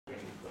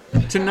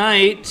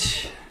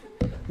Tonight,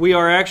 we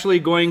are actually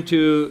going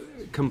to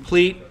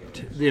complete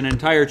an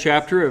entire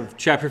chapter of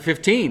chapter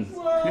 15.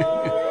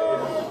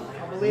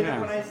 I'll believe it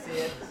when I see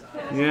it.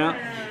 Yeah.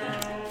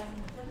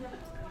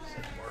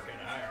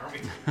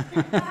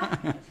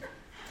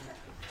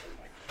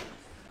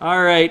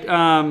 All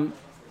right.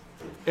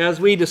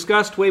 As we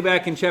discussed way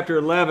back in chapter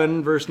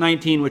 11, verse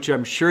 19, which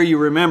I'm sure you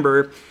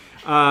remember,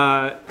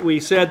 we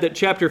said that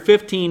chapter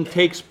 15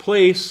 takes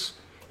place,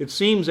 it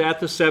seems, at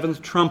the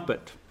seventh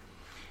trumpet.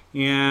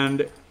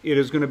 And it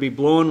is going to be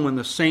blown when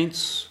the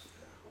saints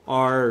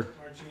are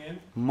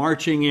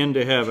marching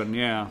into heaven.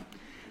 Yeah.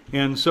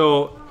 And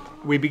so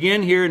we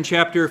begin here in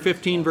chapter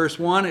 15, verse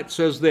 1. It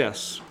says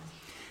this: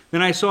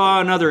 Then I saw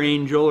another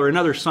angel, or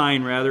another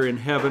sign rather, in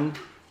heaven,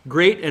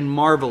 great and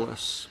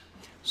marvelous,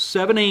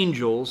 7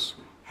 angels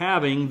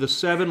having the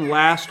 7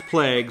 last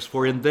plagues,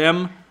 for in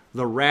them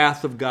the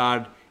wrath of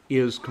God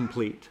is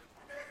complete.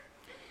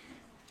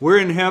 We're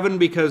in heaven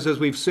because, as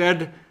we've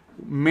said,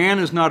 man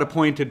is not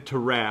appointed to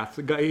wrath.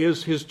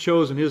 His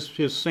chosen,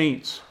 his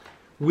saints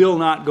will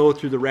not go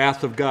through the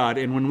wrath of God.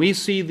 And when we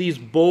see these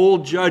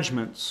bold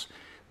judgments,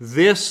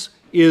 this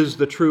is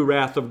the true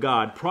wrath of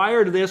God.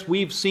 Prior to this,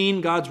 we've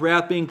seen God's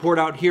wrath being poured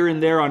out here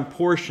and there on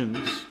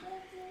portions,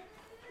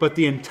 but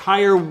the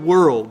entire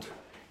world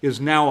is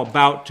now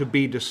about to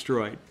be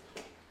destroyed.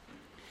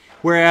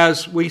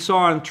 Whereas we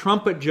saw in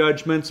trumpet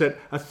judgments that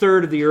a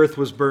third of the earth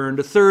was burned,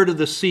 a third of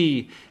the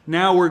sea.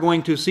 Now we're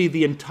going to see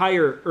the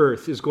entire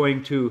earth is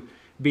going to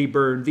be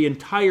burned. The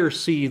entire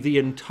sea, the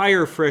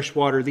entire fresh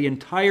water, the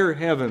entire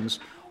heavens,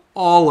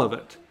 all of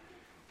it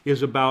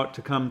is about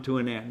to come to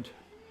an end.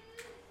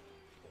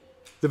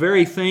 The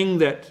very thing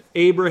that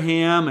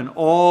Abraham and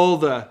all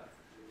the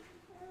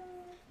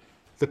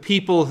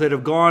people that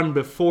have gone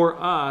before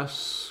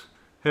us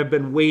have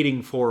been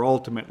waiting for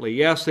ultimately.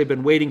 Yes, they've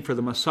been waiting for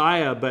the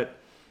Messiah, but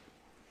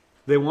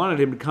they wanted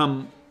him to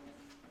come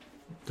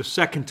the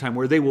second time,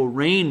 where they will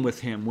reign with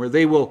him, where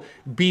they will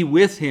be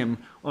with him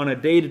on a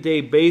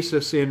day-to-day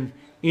basis in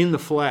the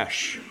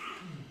flesh.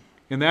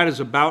 And that is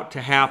about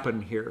to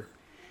happen here.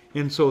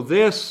 And so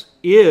this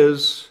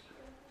is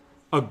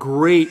a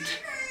great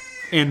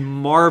and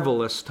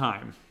marvelous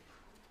time.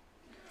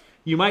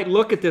 You might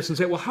look at this and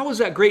say, well, how is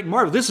that great and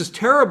marvelous? This is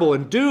terrible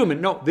and doom.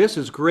 And no, this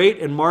is great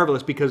and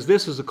marvelous because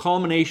this is the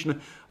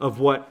culmination of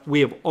what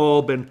we have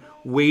all been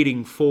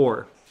waiting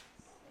for.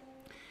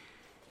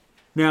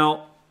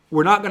 Now,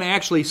 we're not going to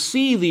actually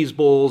see these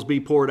bowls be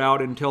poured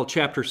out until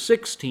chapter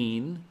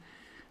 16,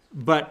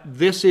 but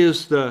this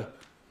is the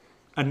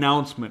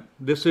announcement.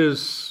 This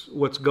is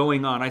what's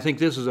going on. I think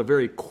this is a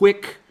very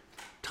quick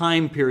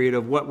time period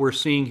of what we're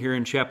seeing here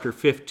in chapter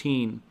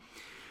 15.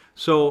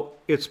 So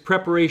it's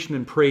preparation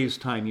and praise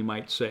time, you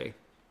might say.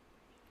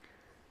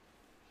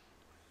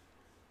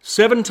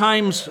 7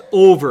 times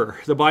over,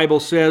 the Bible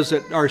says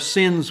that our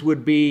sins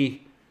would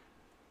be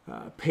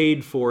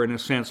paid for, in a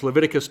sense.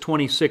 Leviticus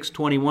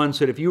 26:21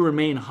 said, if you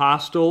remain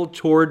hostile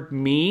toward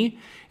me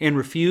and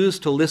refuse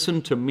to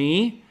listen to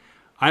me,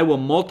 I will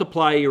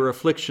multiply your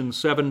affliction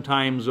 7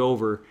 times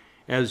over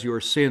as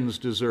your sins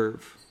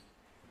deserve.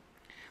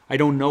 I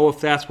don't know if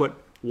that's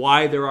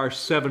why there are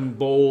 7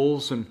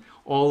 bowls and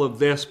all of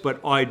this, but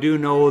I do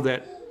know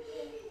that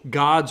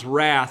God's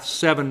wrath,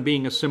 7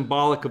 being a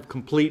symbolic of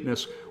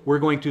completeness, we're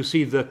going to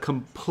see the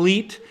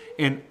complete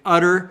and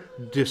utter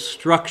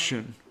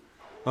destruction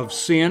of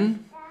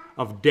sin,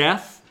 of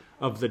death,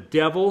 of the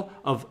devil,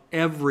 of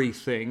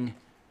everything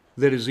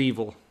that is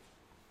evil.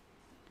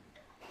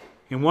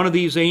 And one of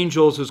these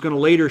angels is going to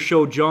later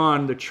show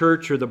John the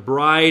church, or the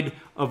bride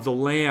of the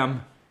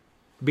Lamb,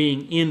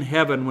 being in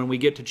heaven when we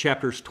get to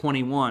chapters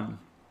 21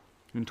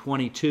 and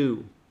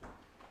 22.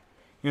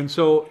 And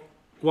so,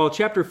 while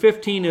chapter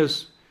 15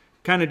 is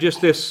kind of just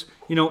this,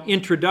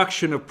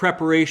 introduction of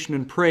preparation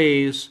and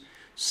praise,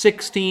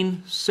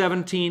 16,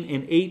 17,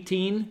 and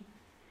 18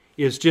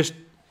 is just,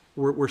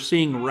 we're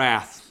seeing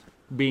wrath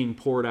being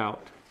poured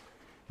out.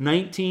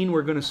 19,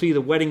 we're going to see the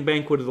wedding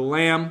banquet of the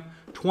Lamb.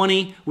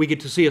 20, we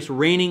get to see us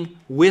reigning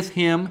with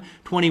Him.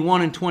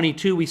 21 and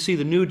 22, we see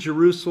the new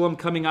Jerusalem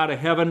coming out of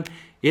heaven.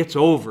 It's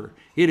over.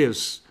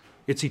 It's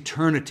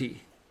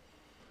eternity.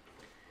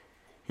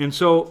 And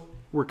so,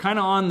 we're kind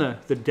of on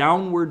the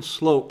downward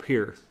slope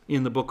here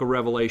in the book of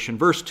Revelation.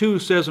 Verse 2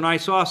 says, And I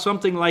saw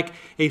something like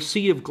a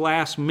sea of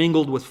glass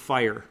mingled with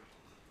fire.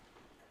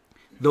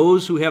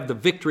 Those who have the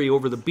victory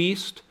over the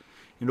beast,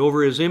 and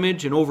over his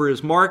image, and over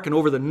his mark, and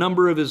over the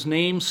number of his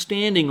name,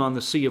 standing on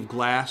the sea of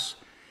glass,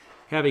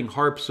 having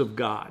harps of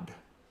God.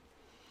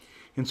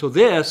 And so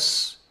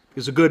this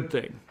is a good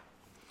thing.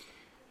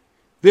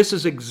 This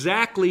is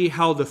exactly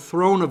how the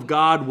throne of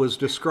God was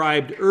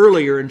described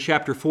earlier in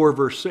chapter 4,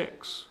 verse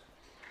 6.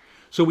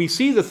 So we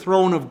see the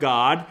throne of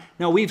God.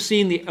 Now we've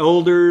seen the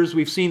elders,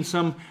 we've seen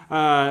some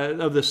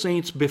of the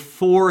saints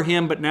before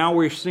him, but now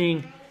we're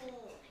seeing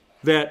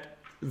that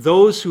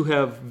those who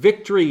have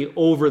victory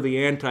over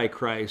the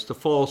Antichrist, the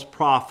false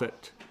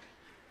prophet,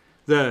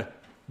 the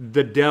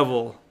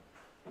devil,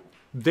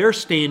 they're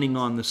standing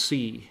on the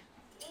sea,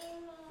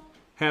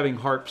 having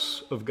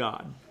harps of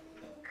God.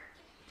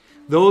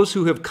 Those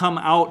who have come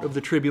out of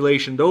the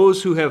tribulation,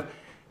 those who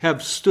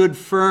have stood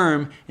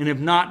firm and have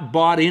not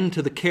bought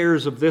into the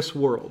cares of this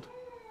world,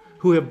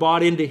 who have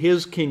bought into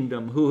His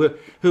kingdom,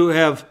 who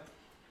have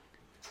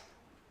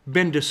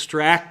been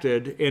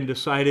distracted and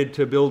decided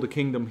to build a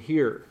kingdom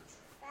here.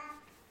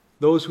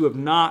 Those who have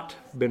not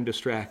been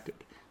distracted,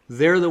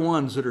 they're the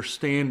ones that are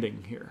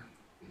standing here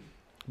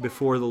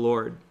before the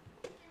Lord.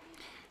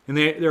 And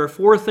there are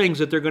four things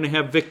that they're going to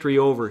have victory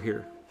over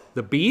here.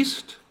 The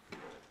beast,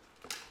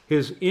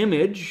 his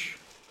image,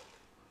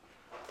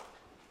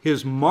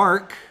 his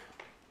mark,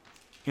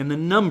 and the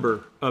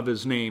number of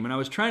his name. And I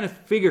was trying to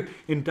figure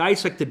and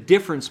dissect the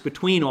difference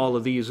between all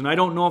of these. And I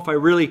don't know if I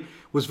really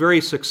was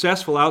very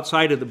successful.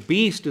 Outside of the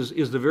beast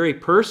is the very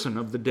person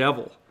of the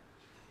devil.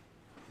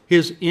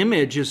 His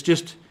image is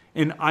just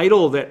an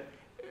idol that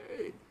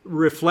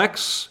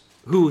reflects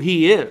who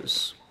he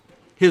is.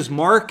 His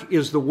mark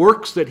is the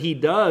works that he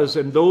does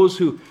and those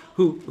who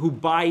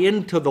buy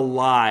into the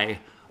lie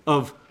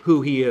of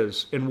who he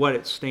is and what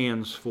it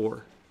stands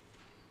for.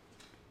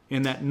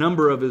 And that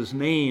number of his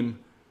name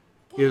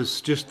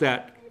is just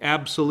that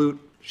absolute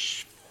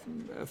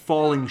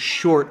falling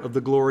short of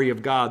the glory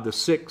of God, the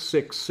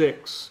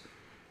 666.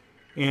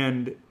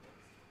 And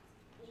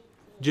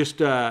just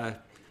an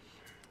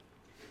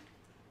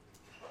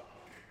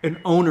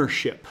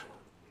ownership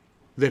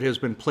that has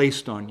been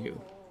placed on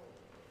you.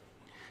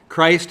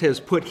 Christ has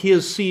put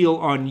His seal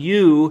on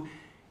you,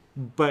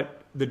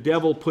 but the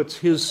devil puts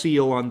his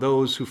seal on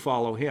those who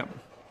follow him.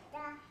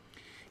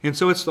 And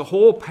so it's the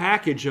whole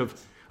package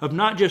of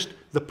not just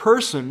the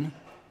person,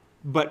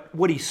 but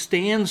what he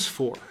stands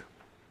for,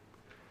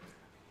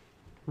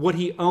 what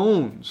he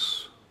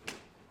owns,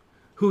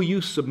 who you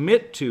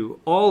submit to,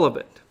 all of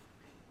it.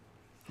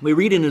 We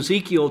read in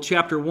Ezekiel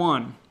chapter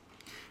 1,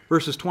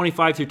 verses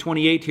 25 through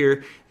 28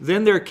 here,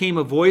 "Then there came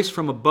a voice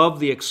from above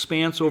the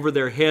expanse over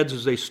their heads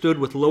as they stood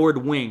with lowered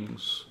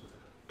wings,"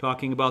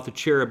 talking about the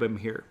cherubim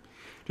here,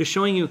 just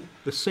showing you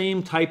the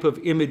same type of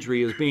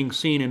imagery as being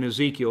seen in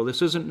Ezekiel.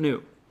 This isn't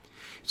new.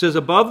 It says,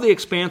 "Above the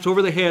expanse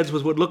over the heads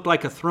was what looked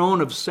like a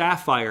throne of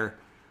sapphire,"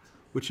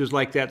 which is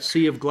like that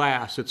sea of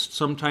glass. It's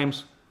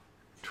sometimes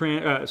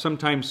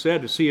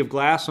said a sea of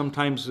glass,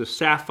 sometimes the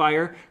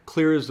sapphire,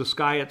 clear as the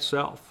sky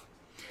itself.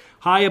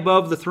 "High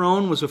above the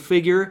throne was a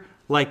figure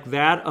like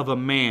that of a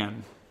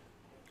man.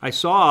 I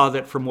saw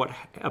that from what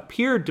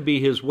appeared to be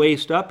his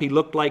waist up, he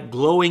looked like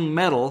glowing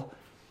metal,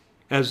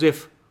 as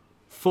if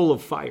full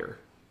of fire."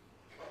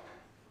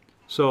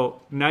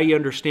 So now you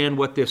understand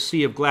what this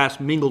sea of glass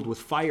mingled with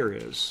fire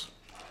is.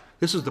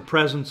 This is the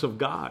presence of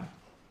God.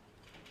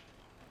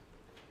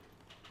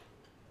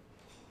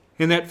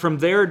 And that from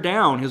there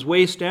down, his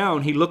waist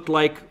down, he looked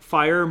like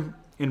fire,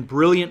 and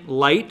brilliant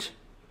light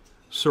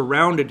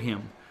surrounded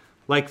him.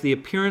 Like the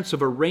appearance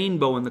of a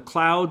rainbow in the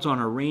clouds on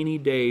a rainy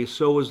day,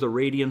 so was the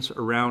radiance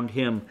around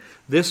him.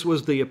 This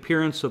was the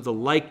appearance of the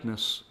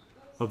likeness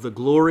of the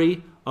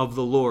glory of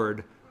the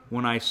Lord.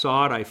 When I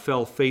saw it, I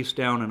fell face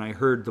down, and I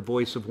heard the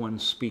voice of one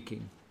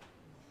speaking.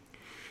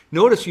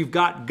 Notice you've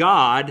got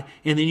God,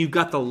 and then you've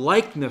got the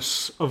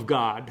likeness of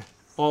God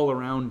all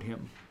around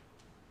him.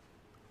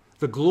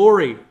 The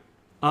glory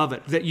of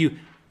it that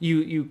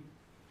you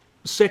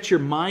set your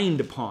mind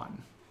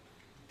upon,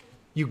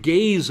 you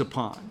gaze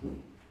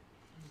upon.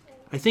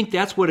 I think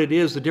that's what it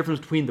is, the difference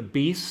between the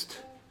beast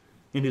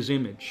and his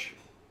image.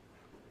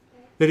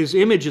 That his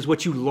image is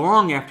what you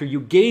long after, you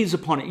gaze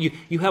upon it.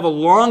 You have a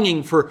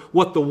longing for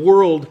what the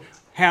world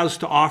has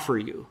to offer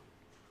you,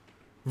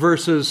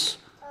 versus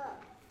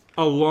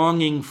a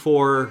longing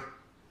for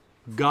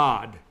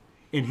God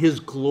and His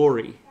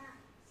glory.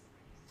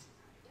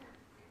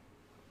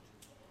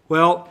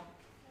 Well,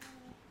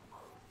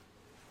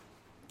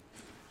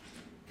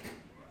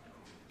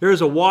 there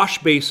is a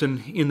wash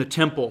basin in the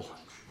temple.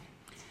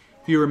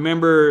 If you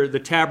remember the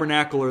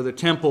tabernacle or the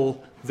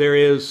temple, there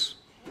is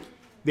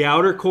the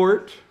outer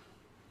court,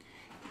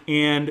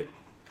 and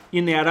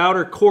in that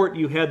outer court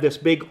you had this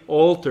big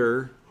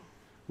altar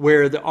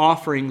where the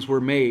offerings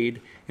were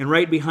made, and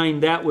right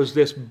behind that was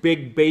this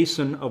big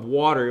basin of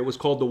water. It was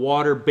called the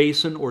water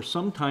basin, or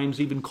sometimes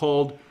even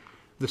called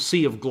the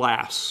sea of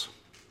glass.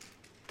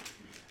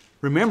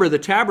 Remember, the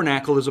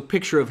tabernacle is a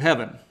picture of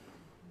heaven.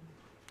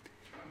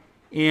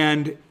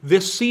 And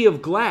this sea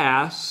of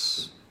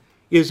glass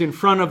is in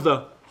front of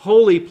the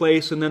holy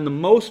place and then the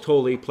most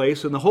holy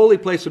place. And the holy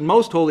place and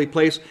most holy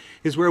place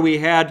is where we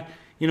had,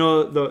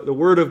 the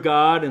Word of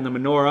God and the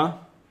menorah,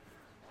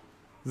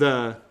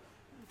 the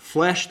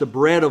flesh, the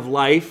bread of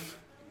life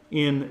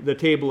in the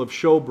table of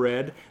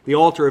showbread, the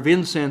altar of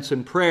incense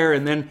and prayer,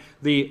 and then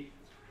the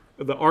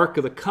Ark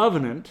of the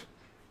Covenant,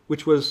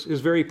 which was His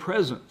very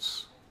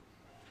presence.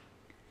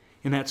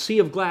 And that sea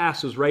of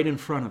glass is right in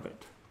front of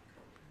it,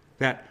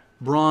 that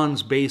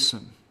bronze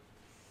basin.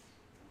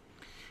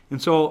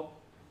 And so,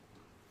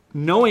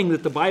 knowing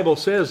that the Bible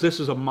says this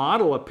is a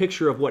model, a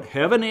picture of what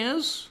heaven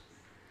is,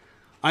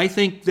 I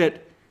think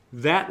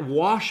that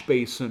wash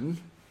basin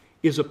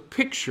is a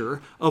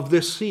picture of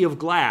this sea of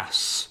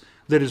glass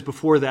that is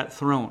before that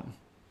throne.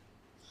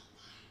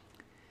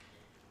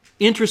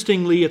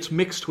 interestingly, it's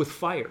mixed with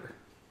fire.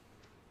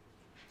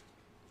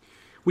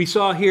 We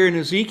saw here in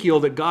Ezekiel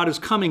that God is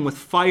coming with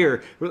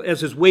fire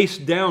as his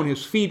waist down,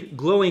 his feet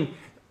glowing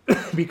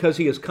because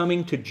he is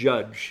coming to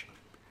judge.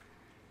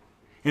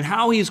 And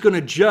how he's going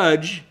to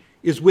judge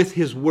is with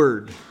his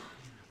word,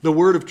 the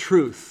word of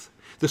truth,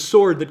 the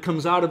sword that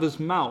comes out of his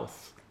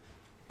mouth.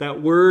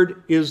 That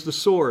word is the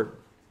sword.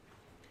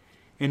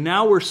 And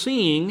now we're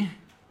seeing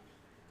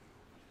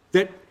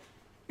that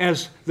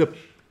as the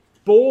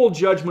bowl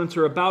judgments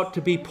are about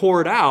to be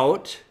poured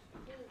out,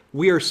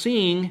 we are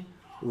seeing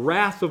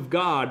wrath of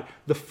God,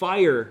 the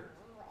fire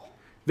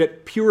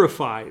that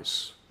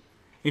purifies.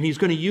 And he's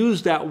going to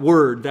use that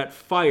word, that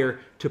fire,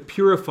 to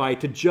purify,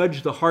 to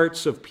judge the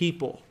hearts of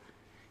people.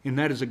 And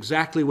that is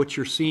exactly what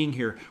you're seeing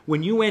here.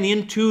 When you went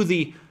into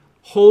the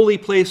holy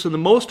place and the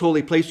most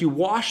holy place, you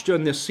washed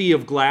on this sea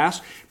of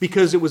glass,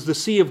 because it was the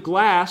sea of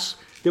glass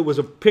that was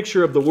a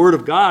picture of the Word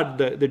of God.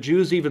 The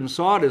Jews even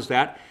saw it as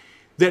that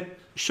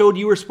showed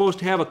you were supposed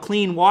to have a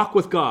clean walk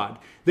with God,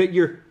 that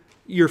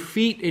your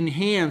feet and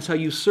hands, how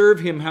you serve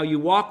him, how you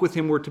walk with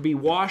him, were to be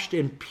washed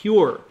and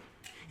pure.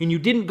 And you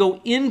didn't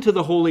go into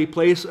the holy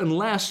place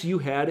unless you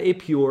had a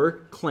pure,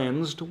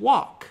 cleansed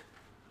walk.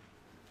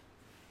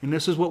 And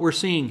this is what we're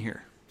seeing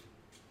here.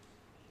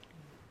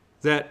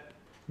 That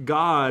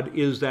God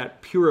is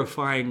that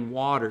purifying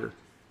water.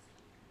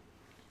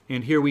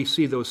 And here we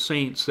see those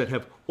saints that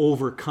have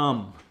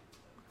overcome,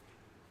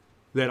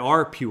 that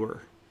are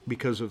pure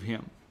because of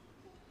him.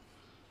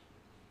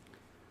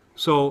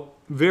 So,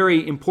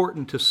 very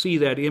important to see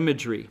that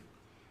imagery.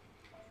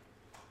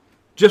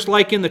 Just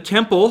like in the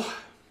temple,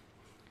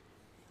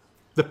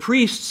 the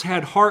priests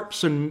had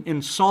harps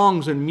and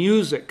songs and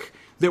music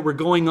that were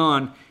going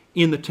on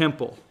in the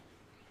temple.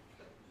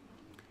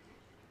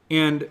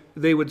 And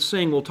they would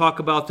sing. We'll talk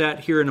about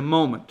that here in a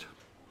moment.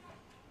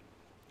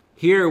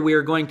 Here we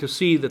are going to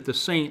see that the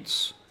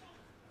saints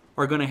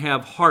are going to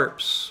have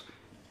harps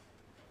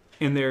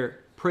and they're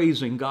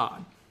praising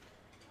God.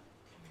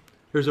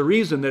 There's a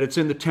reason that it's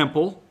in the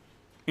temple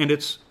and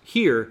it's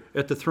here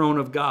at the throne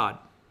of God.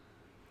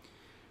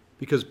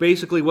 Because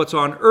basically what's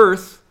on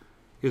earth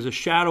is a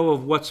shadow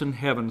of what's in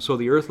heaven. So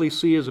the earthly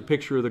sea is a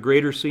picture of the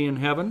greater sea in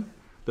heaven,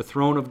 the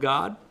throne of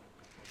God.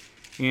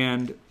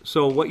 And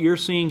so what you're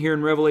seeing here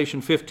in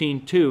Revelation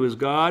 15:2 is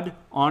God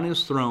on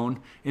his throne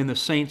and the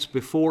saints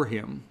before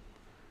him,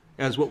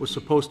 as what was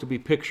supposed to be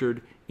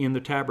pictured in the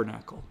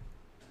tabernacle.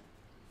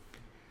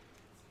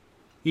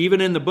 Even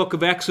in the book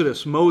of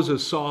Exodus,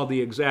 Moses saw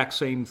the exact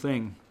same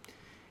thing.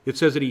 It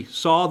says that he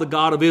saw the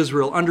God of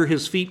Israel. Under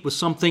his feet was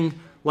something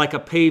like a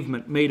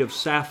pavement made of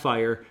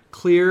sapphire,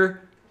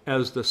 clear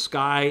as the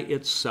sky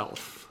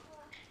itself.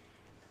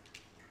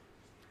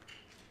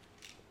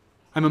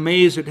 I'm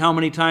amazed at how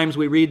many times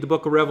we read the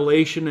book of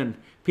Revelation and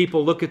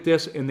people look at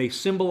this and they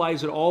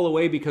symbolize it all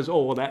away because,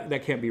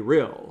 that can't be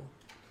real.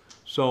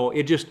 So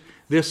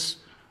this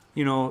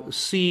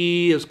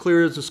sea as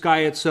clear as the sky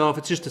itself,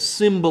 it's just a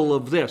symbol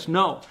of this.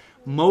 No,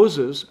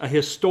 Moses, a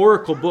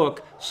historical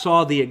book,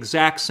 saw the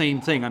exact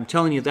same thing. I'm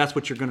telling you, that's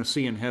what you're going to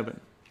see in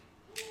heaven.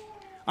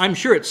 I'm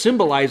sure it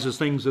symbolizes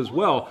things as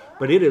well,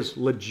 but it is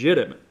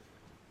legitimate.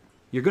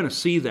 You're going to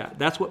see that.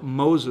 That's what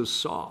Moses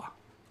saw.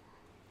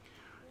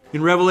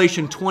 In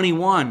Revelation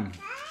 21,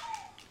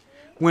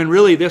 when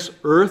really this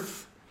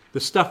earth, the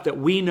stuff that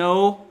we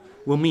know,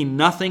 will mean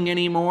nothing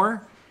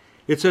anymore,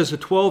 it says the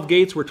 12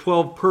 gates were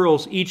 12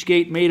 pearls, each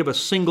gate made of a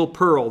single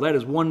pearl. That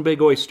is one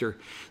big oyster.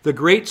 The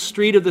great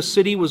street of the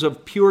city was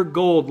of pure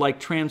gold, like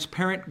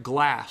transparent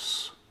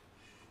glass.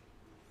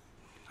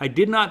 I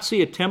did not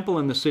see a temple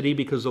in the city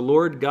because the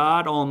Lord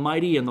God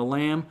Almighty and the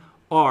Lamb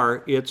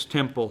are its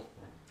temple.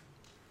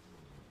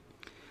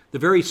 The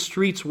very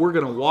streets we're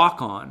going to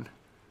walk on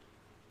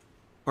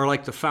are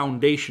like the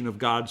foundation of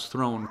God's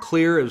throne,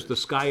 clear as the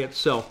sky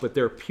itself, but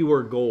they're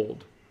pure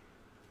gold.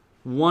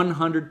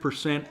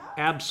 100%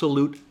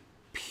 absolute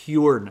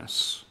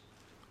pureness.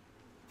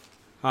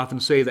 I often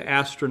say the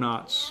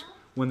astronauts,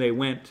 when they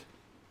went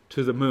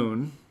to the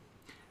moon,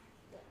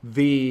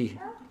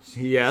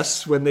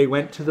 when they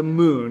went to the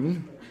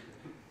moon,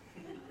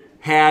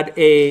 had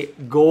a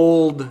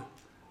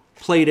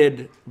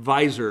gold-plated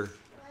visor,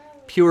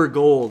 pure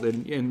gold,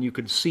 and you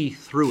could see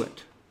through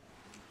it.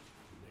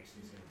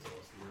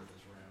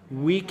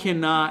 We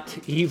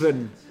cannot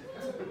even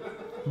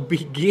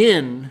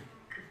begin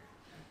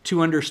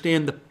to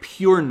understand the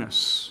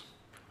pureness.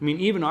 I mean,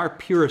 even our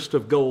purest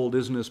of gold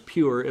isn't as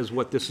pure as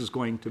what this is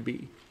going to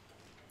be.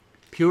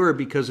 Pure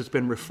because it's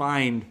been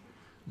refined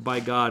by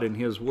God in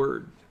His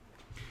Word.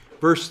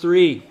 Verse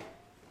 3.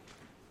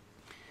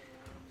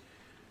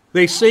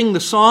 They sing the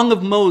song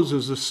of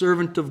Moses, the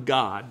servant of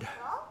God.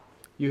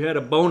 You had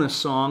a bonus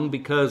song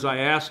because I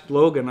asked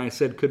Logan, I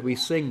said, could we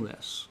sing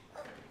this?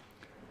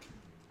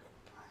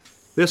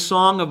 This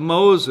song of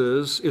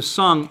Moses is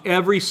sung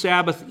every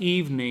Sabbath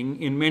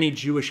evening in many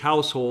Jewish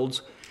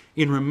households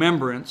in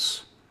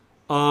remembrance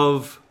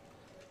of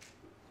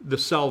the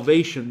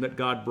salvation that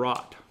God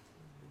brought.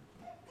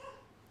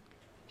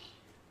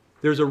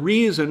 There's a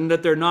reason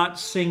that they're not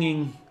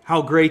singing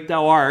How Great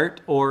Thou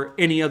Art or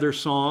any other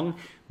song,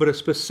 but a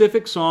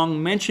specific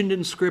song mentioned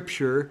in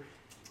Scripture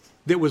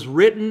that was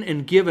written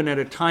and given at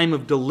a time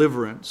of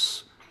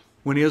deliverance.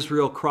 When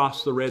Israel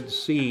crossed the Red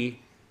Sea,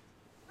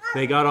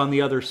 they got on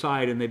the other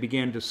side and they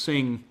began to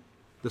sing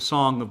the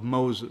song of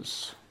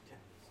Moses,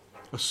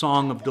 a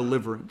song of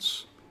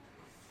deliverance.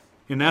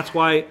 And that's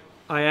why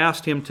I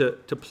asked him to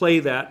play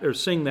that or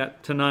sing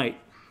that tonight.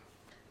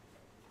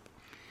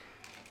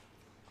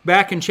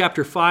 Back in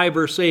chapter 5,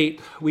 verse 8,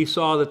 we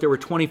saw that there were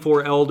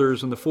 24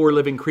 elders and the 4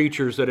 living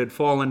creatures that had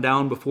fallen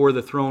down before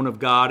the throne of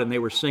God, and they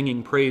were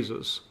singing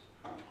praises.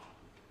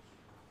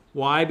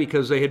 Why?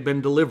 Because they had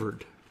been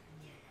delivered.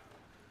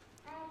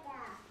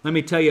 Let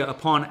me tell you,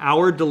 upon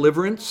our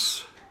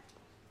deliverance,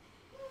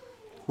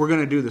 we're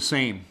going to do the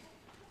same.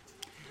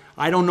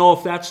 I don't know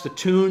if that's the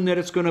tune that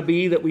it's going to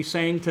be that we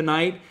sang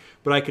tonight,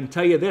 but I can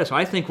tell you this.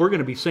 I think we're going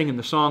to be singing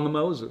the Song of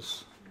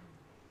Moses.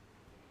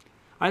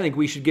 I think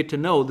we should get to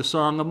know the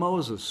Song of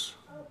Moses.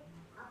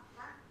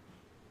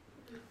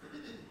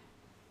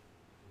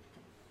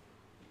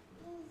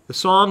 The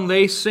song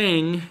they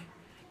sing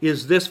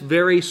is this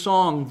very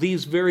song,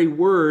 these very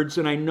words,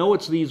 and I know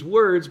it's these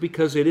words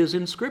because it is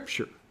in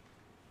Scripture.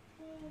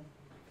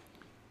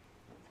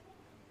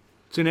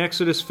 It's in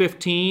Exodus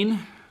 15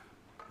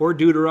 or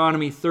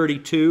Deuteronomy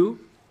 32.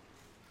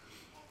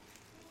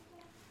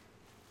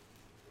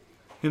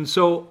 And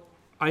so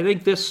I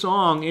think this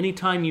song,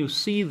 anytime you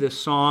see this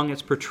song,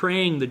 it's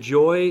portraying the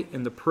joy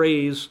and the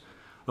praise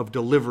of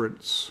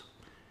deliverance.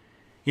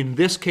 In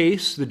this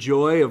case, the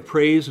joy of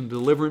praise and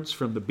deliverance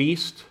from the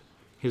beast,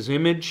 his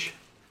image,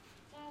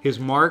 his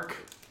mark,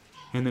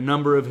 and the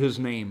number of his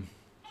name.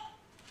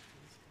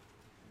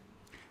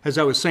 As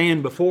I was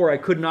saying before, I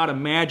could not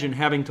imagine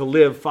having to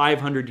live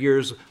 500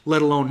 years,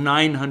 let alone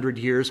 900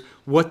 years,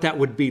 what that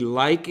would be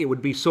like. It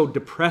would be so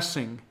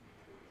depressing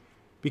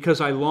because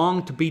I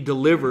long to be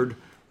delivered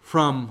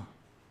from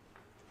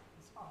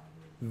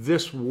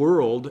this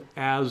world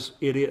as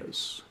it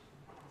is.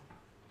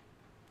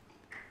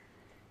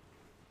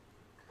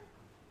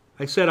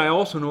 I said I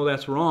also know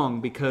that's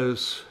wrong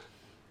because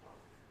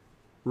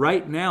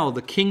right now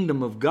the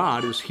kingdom of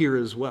God is here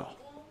as well.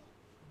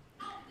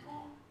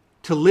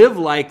 To live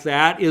like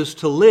that is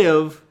to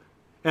live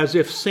as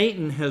if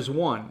Satan has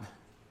won.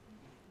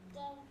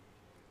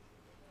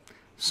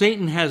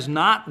 Satan has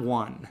not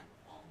won.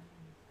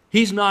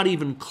 He's not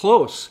even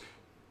close.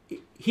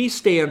 He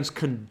stands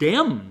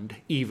condemned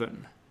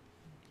even.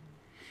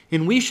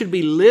 And we should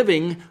be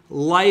living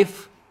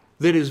life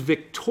that is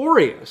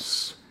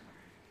victorious.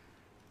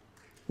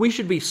 We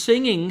should be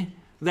singing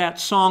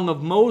that song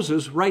of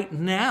Moses right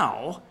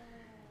now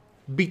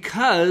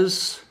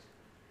because,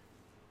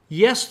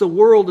 yes, the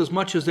world, as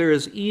much as there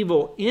is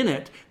evil in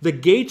it, the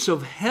gates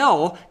of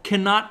hell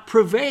cannot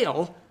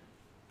prevail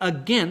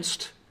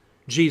against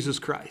Jesus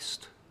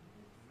Christ.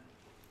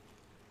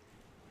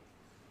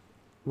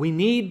 We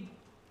need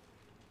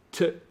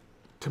to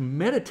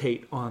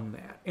meditate on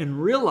that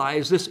and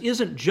realize this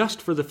isn't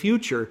just for the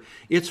future,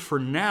 it's for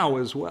now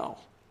as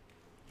well.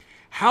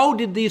 How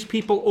did these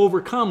people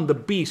overcome the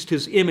beast,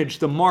 his image,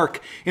 the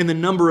mark, and the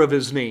number of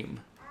his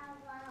name?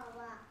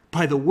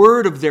 By the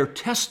word of their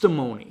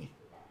testimony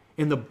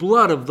and the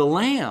blood of the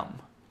Lamb.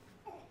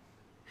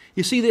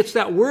 You see, it's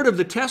that word of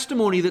the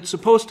testimony that's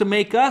supposed to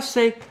make us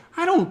say,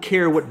 I don't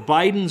care what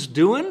Biden's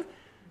doing.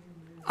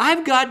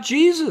 I've got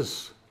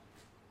Jesus.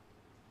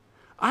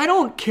 I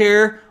don't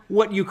care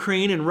what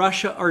Ukraine and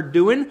Russia are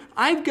doing.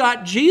 I've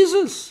got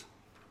Jesus.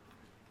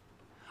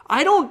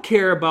 I don't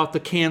care about the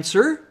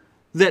cancer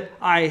that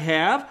I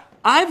have.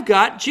 I've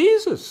got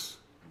Jesus.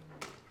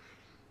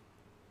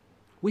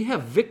 We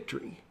have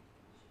victory,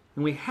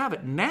 and we have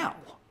it now.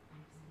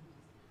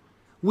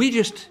 We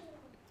just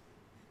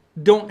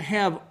don't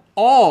have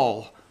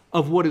all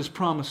of what is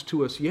promised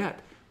to us yet.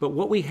 But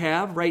what we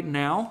have right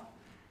now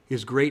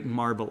is great and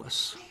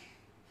marvelous.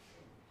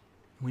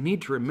 We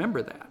need to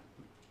remember that.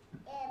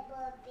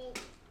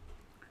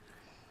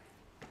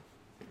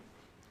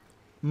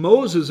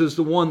 Moses is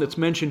the one that's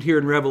mentioned here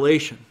in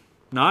Revelation.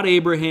 Not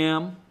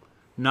Abraham,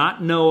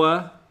 not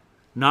Noah,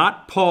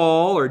 not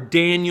Paul or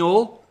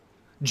Daniel,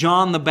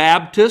 John the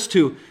Baptist,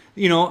 who,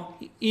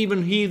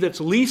 even he that's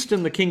least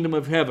in the kingdom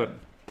of heaven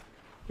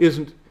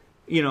isn't,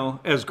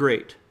 as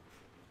great.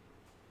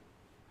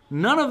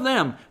 None of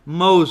them.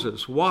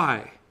 Moses.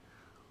 Why?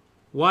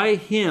 Why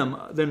him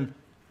than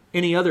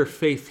any other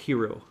faith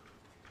hero?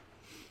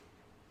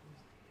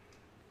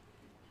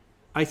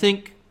 I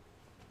think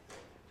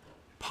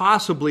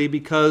possibly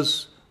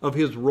because of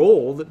his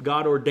role that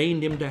God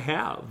ordained him to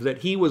have, that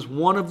he was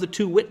one of the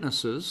 2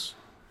 witnesses,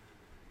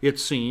 it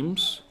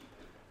seems,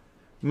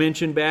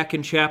 mentioned back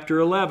in chapter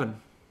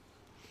 11.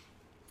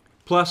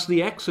 Plus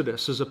the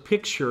Exodus is a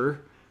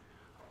picture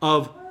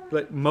of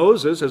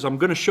Moses, as I'm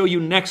going to show you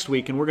next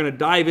week, and we're going to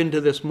dive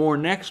into this more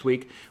next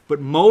week,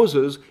 but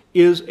Moses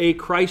is a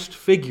Christ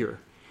figure.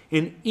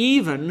 And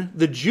even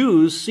the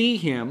Jews see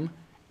him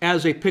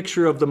as a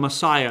picture of the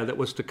Messiah that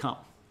was to come.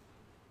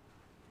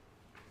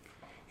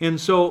 And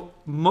so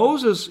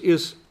Moses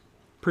is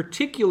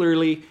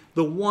particularly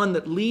the one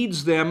that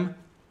leads them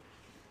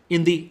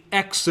in the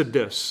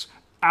exodus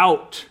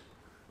out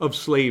of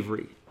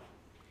slavery,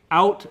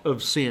 out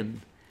of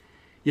sin.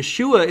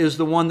 Yeshua is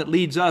the one that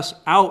leads us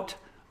out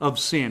of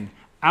sin,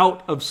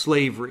 out of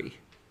slavery.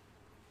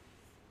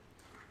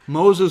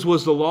 Moses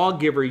was the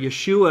lawgiver.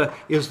 Yeshua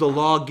is the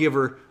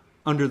lawgiver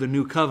under the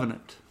new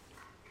covenant.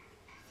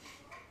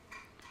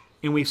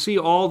 And we see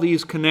all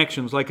these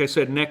connections. Like I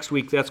said, next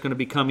week that's going to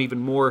become even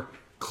more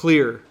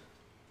clear.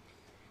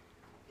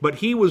 But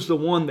he was the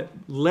one that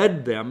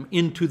led them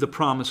into the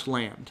promised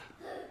land.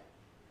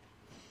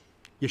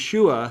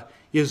 Yeshua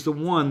is the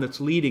one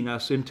that's leading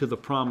us into the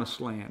promised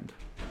land.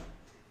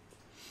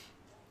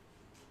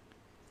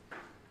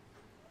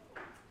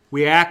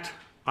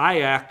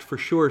 I act for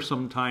sure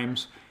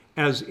sometimes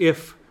as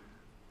if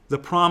the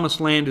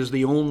promised land is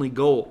the only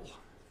goal.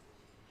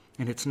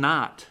 And it's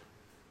not.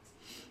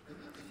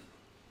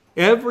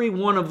 Every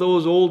one of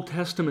those Old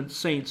Testament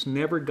saints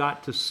never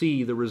got to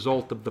see the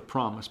result of the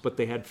promise, but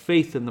they had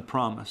faith in the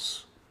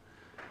promise.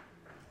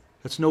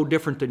 That's no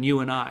different than you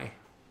and I.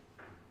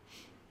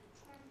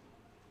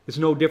 It's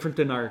no different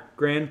than our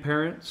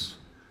grandparents,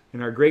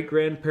 and our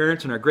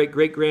great-grandparents, and our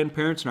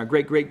great-great-grandparents, and our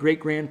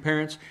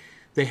great-great-great-grandparents.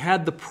 They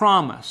had the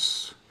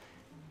promise.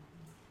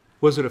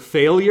 Was it a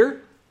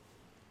failure?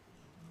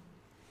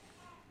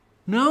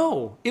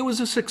 No, it was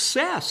a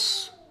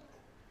success.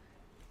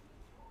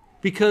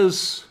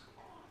 Because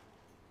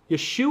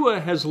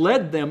Yeshua has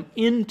led them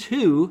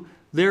into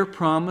their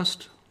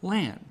promised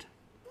land.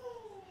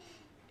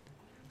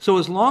 So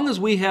as long as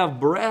we have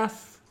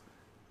breath,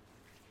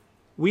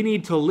 we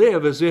need to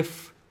live as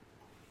if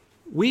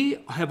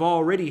we have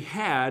already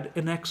had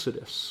an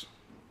exodus.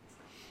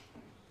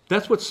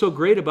 That's what's so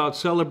great about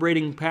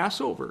celebrating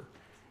Passover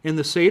and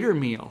the Seder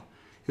meal,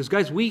 is,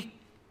 guys, we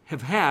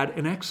have had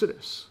an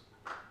exodus.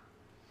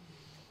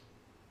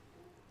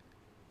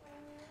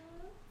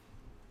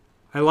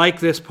 I like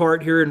this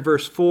part here in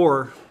verse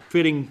 4,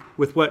 fitting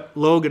with what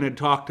Logan had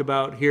talked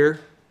about here.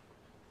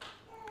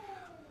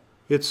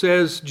 It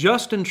says,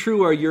 "Just and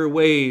true are your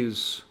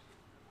ways,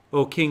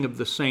 O King of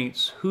the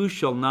saints. Who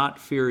shall not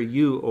fear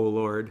you, O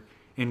Lord,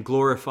 and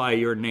glorify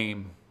your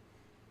name?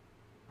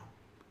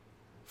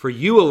 For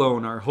you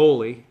alone are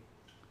holy.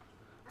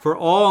 For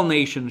all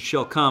nations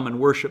shall come and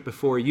worship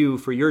before you,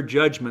 for your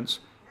judgments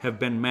have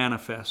been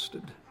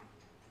manifested.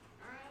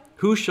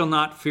 Who shall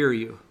not fear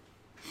you?"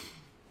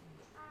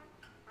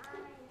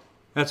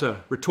 That's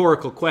a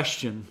rhetorical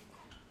question.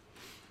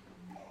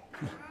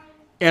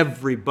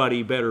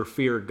 Everybody better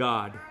fear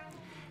God.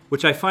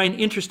 Which I find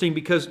interesting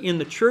because in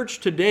the church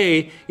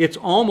today, it's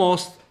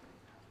almost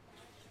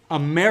a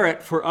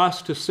merit for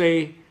us to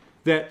say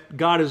that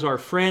God is our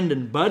friend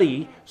and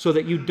buddy so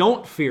that you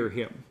don't fear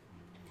Him.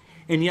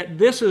 And yet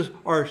these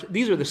are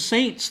the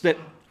saints that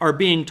are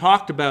being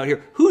talked about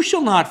here. Who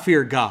shall not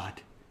fear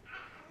God?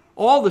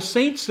 All the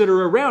saints that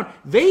are around,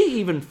 they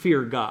even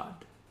fear God.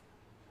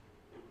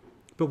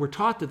 But we're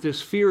taught that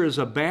this fear is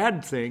a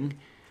bad thing,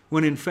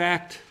 when in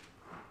fact,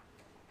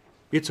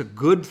 it's a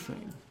good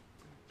thing.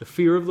 The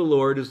fear of the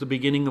Lord is the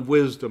beginning of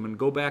wisdom. And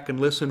go back and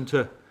listen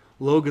to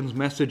Logan's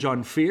message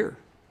on fear.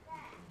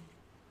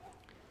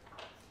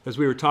 As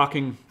we were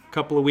talking a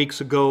couple of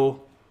weeks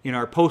ago in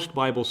our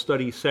post-Bible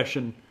study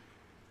session,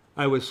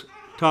 we were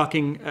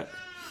talking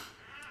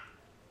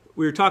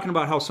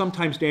about how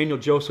sometimes Daniel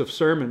Joseph's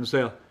sermons,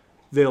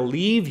 they'll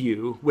leave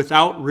you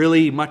without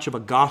really much of a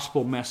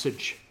gospel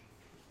message.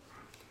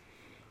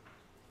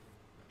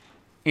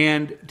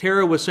 And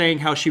Tara was saying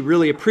how she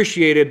really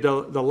appreciated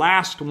the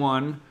last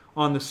one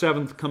on the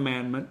seventh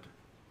commandment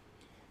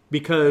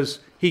because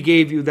he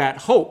gave you that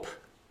hope.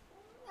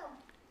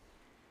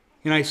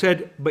 And I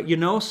said, but you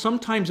know,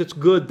 sometimes it's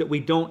good that we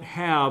don't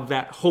have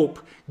that hope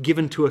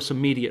given to us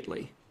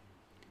immediately.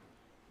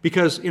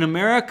 Because in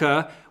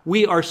America,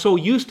 we are so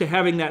used to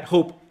having that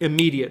hope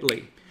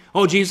immediately.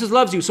 Oh, Jesus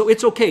loves you, so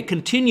it's okay.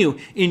 Continue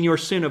in your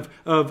sin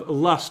of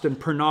lust and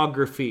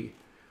pornography,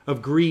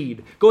 of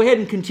greed. Go ahead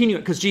and continue it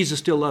because Jesus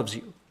still loves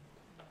you.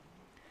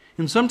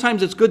 And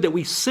sometimes it's good that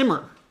we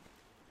simmer.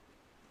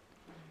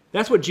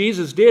 That's what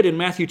Jesus did in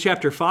Matthew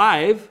chapter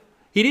 5.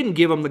 He didn't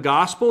give them the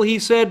gospel. He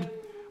said,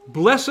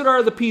 "Blessed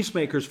are the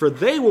peacemakers, for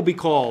they will be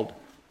called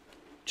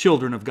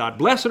children of God.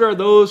 Blessed are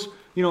those,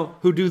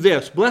 who do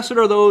this. Blessed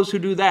are those who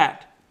do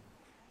that."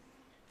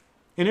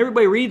 And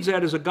everybody reads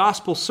that as a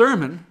gospel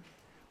sermon.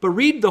 But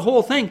read the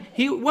whole thing.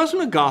 It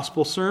wasn't a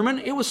gospel sermon.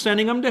 It was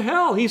sending them to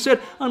hell. He said,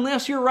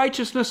 unless your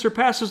righteousness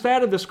surpasses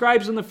that of the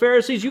scribes and the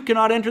Pharisees, you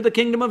cannot enter the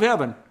kingdom of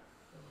heaven.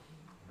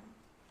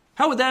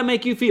 How would that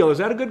make you feel? Is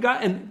that a good guy?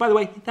 And by the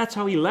way, that's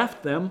how he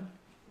left them.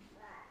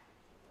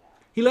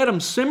 He let them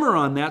simmer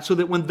on that so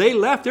that when they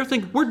left, they're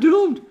thinking, we're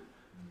doomed.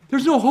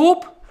 There's no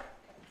hope.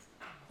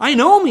 I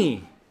know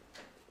me.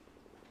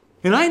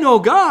 And I know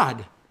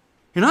God.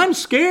 And I'm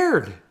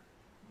scared.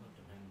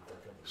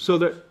 So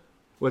that,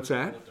 what's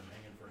that?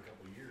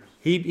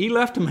 He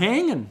left them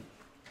hanging.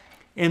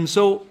 And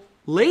so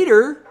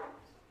later,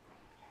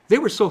 they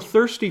were so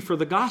thirsty for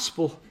the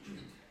gospel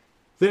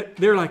that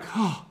they're like,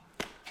 oh,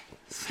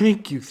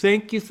 thank you,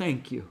 thank you,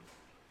 thank you.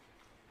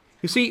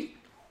 You see,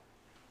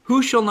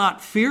 who shall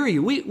not fear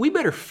you? We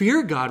better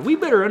fear God. We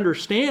better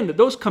understand that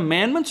those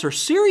commandments are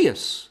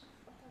serious.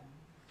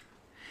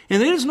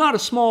 And it is not a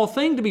small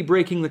thing to be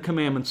breaking the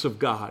commandments of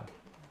God.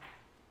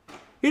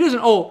 It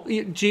isn't, oh,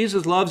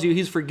 Jesus loves you,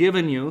 He's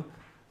forgiven you.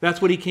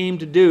 That's what He came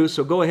to do,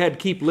 so go ahead,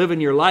 keep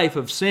living your life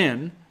of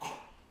sin.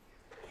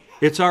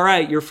 It's all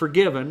right, you're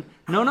forgiven.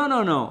 No, no,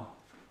 no, no.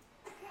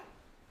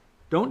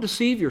 Don't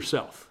deceive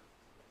yourself.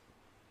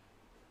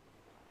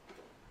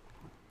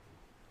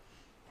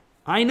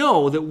 I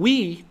know that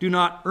we do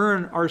not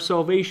earn our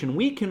salvation.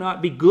 We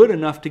cannot be good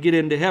enough to get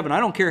into heaven. I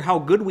don't care how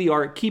good we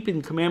are at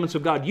keeping the commandments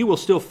of God. You will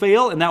still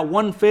fail, and that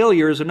one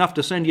failure is enough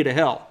to send you to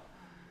hell.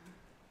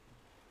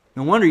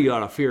 No wonder you ought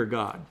to fear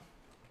God.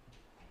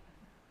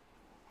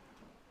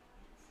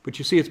 But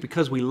you see, it's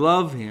because we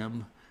love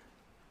Him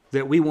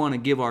that we want to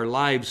give our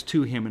lives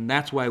to Him, and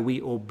that's why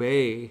we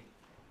obey,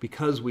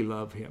 because we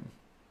love Him.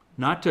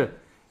 Not to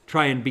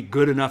try and be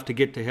good enough to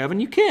get to heaven.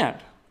 You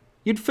can't.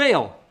 You'd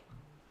fail.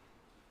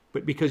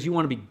 But because you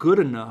want to be good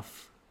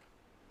enough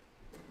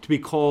to be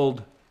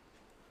called,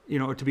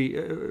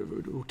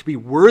 to be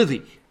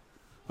worthy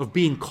of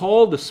being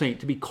called a saint,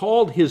 to be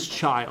called His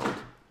child.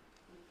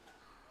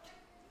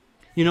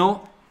 You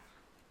know,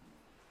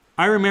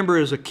 I remember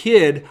as a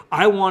kid,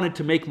 I wanted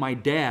to make my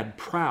dad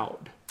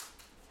proud.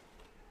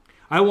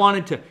 I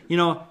wanted to,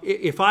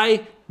 if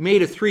I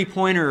made a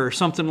three-pointer or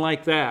something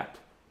like that,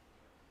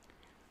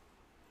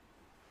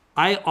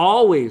 I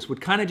always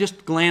would kind of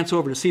just glance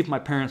over to see if my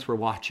parents were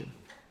watching.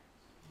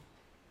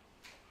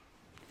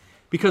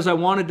 Because I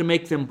wanted to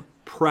make them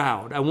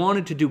proud. I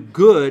wanted to do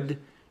good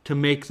to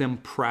make them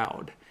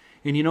proud.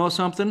 And you know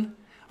something?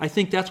 I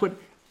think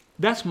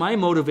that's my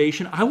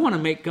motivation. I want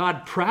to make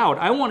God proud.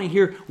 I want to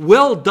hear,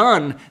 well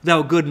done,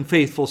 thou good and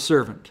faithful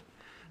servant.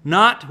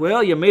 Not,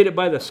 well, you made it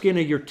by the skin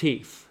of your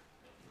teeth.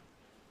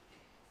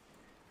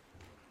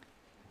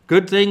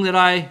 Good thing that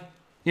I,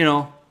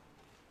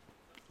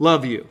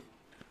 love you.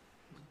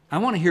 I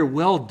want to hear,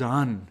 well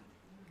done.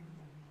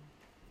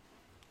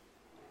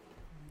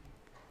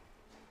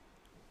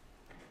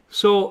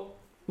 So,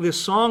 this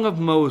Song of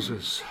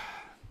Moses,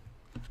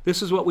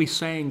 this is what we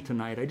sang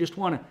tonight. I just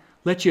want to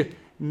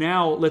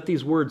let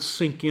these words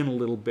sink in a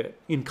little bit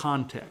in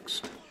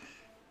context.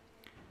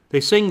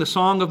 They sing the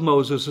Song of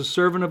Moses, the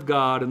servant of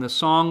God, and the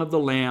Song of the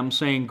Lamb,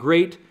 saying,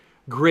 Great,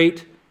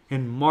 great,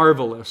 and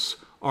marvelous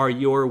are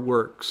your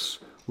works,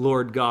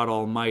 Lord God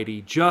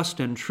Almighty.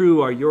 Just and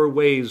true are your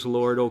ways,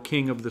 Lord, O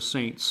King of the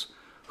saints.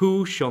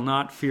 Who shall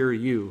not fear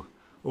you,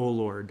 O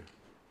Lord?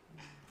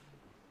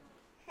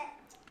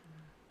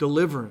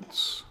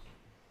 Deliverance.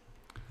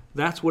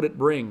 That's what it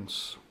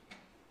brings.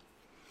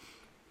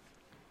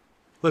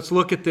 Let's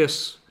look at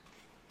these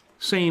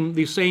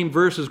same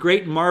verses.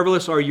 Great and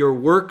marvelous are your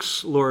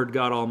works, Lord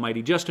God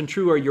Almighty. Just and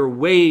true are your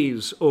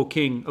ways, O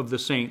King of the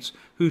saints.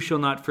 Who shall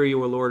not fear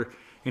you, O Lord,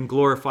 and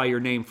glorify your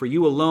name? For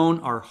you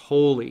alone are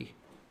holy.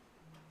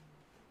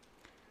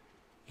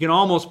 You can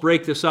almost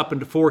break this up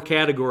into 4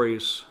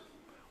 categories.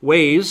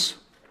 Ways,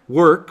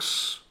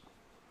 works,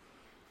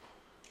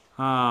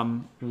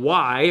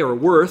 why, or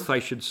worth, I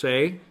should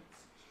say,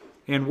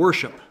 and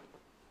worship.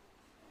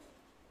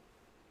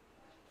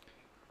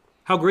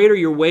 How great are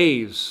your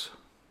ways?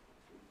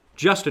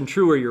 Just and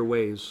true are your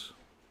ways.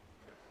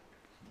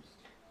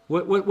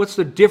 What's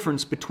the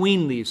difference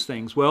between these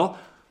things? Well,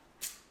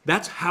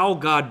 that's how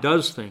God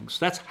does things.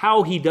 That's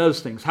how He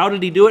does things. How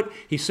did He do it?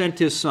 He sent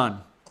His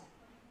Son.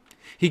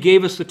 He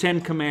gave us the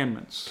 10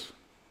 Commandments.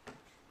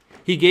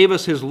 He gave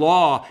us His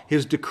law,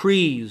 His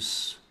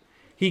decrees.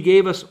 He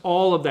gave us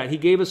all of that. He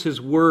gave us His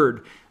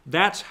Word.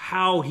 That's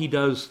how He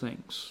does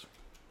things.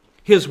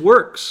 His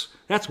works,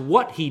 that's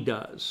what He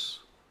does.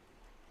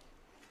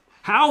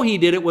 How He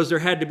did it was there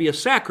had to be a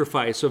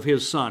sacrifice of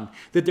His Son,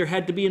 that there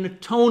had to be an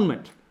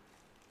atonement.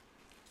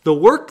 The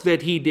work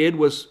that He did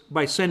was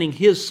by sending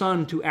His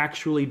Son to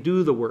actually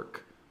do the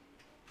work.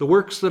 The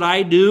works that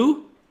I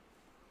do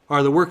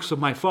are the works of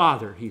my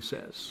Father, He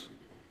says.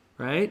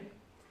 Right?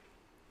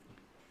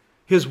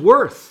 His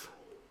worth,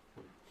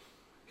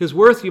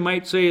 you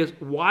might say, is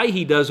why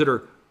He does it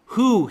or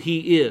who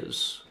He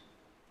is.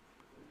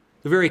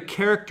 The very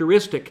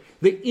characteristic,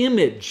 the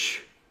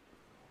image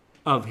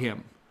of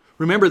Him.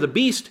 Remember, the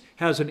beast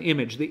has an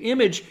image. The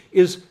image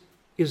is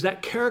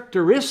that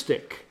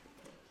characteristic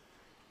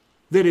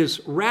that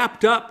is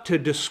wrapped up to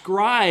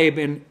describe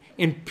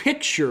and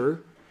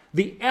picture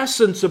the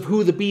essence of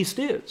who the beast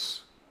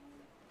is.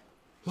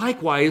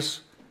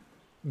 Likewise,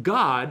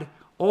 God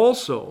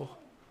also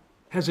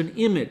has an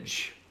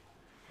image,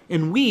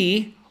 and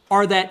we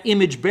are that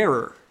image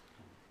bearer.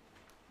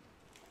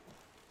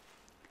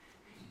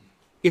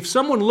 If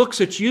someone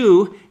looks at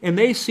you and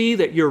they see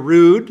that you're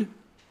rude,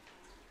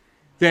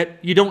 that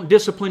you don't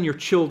discipline your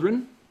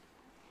children,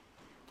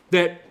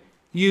 that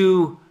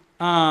you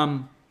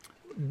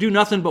do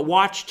nothing but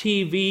watch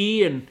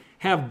TV and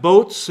have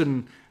boats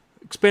and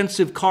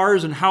expensive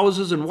cars and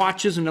houses and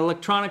watches and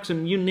electronics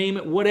and you name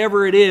it,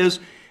 whatever it is,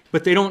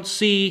 but they don't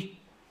see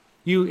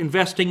you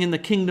investing in the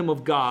kingdom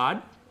of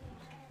God.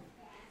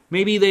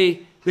 Maybe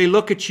They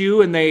look at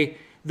you and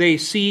they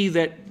see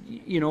that,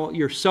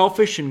 you're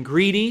selfish and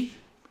greedy,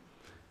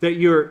 that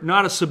you're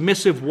not a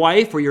submissive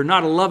wife or you're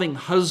not a loving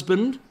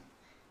husband.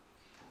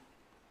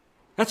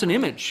 That's an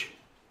image.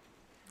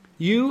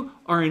 You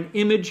are an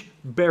image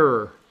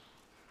bearer.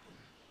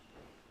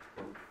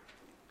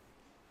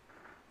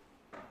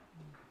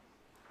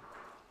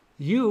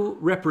 You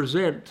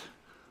represent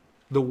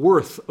the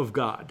worth of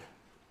God.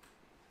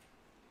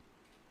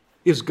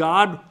 Is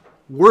God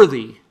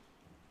worthy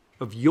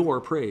of your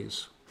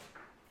praise?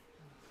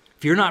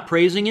 If you're not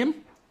praising Him,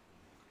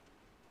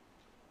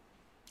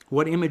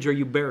 what image are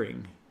you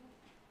bearing?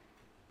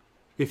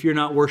 If you're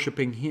not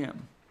worshiping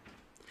Him.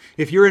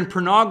 If you're in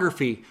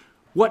pornography,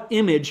 what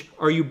image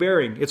are you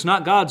bearing? It's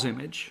not God's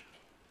image.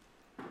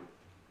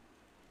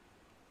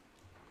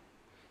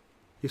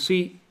 You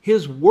see,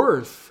 His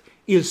worth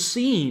is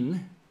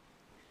seen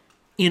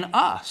in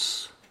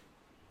us.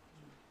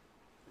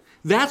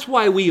 That's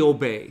why we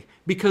obey,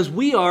 because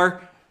we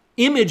are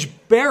image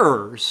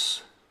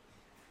bearers.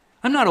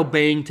 I'm not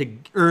obeying to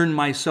earn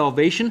my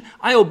salvation.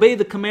 I obey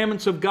the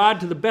commandments of God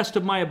to the best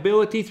of my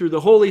ability through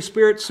the Holy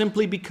Spirit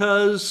simply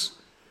because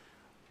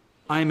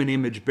I'm an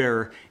image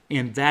bearer,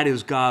 and that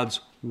is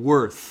God's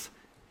worth.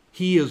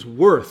 He is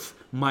worth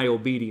my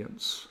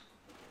obedience.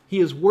 He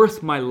is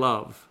worth my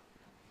love.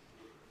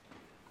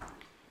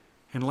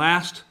 And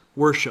last,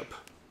 worship.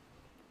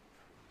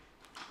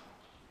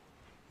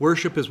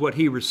 Worship is what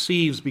He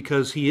receives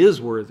because He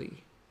is worthy.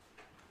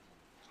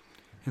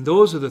 And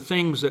those are the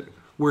things that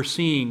we're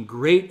seeing,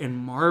 great and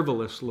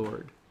marvelous,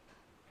 Lord,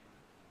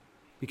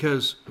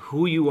 because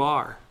who You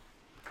are.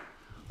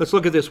 Let's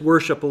look at this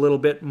worship a little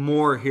bit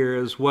more here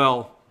as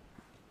well.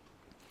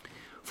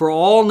 For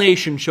all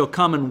nations shall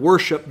come and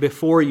worship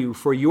before You,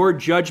 for Your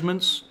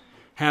judgments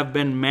have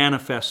been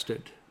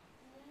manifested.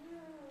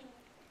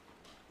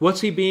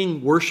 What's He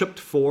being worshipped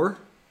for?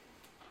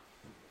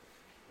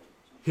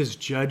 His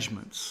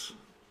judgments.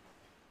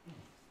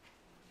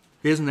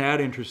 Isn't that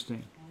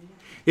interesting?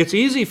 It's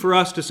easy for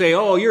us to say,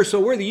 oh, You're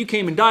so worthy, You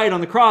came and died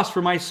on the cross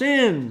for my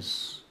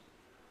sins.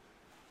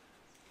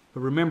 But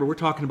remember, we're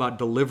talking about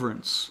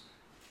deliverance.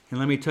 And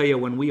let me tell you,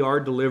 when we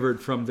are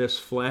delivered from this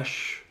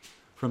flesh,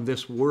 from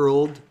this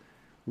world,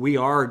 we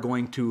are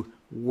going to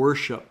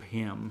worship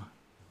Him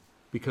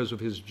because of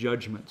His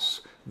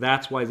judgments.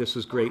 That's why this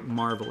is great and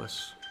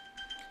marvelous.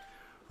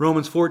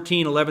 Romans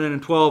 14, 11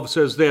 and 12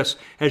 says this,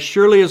 As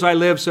surely as I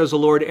live, says the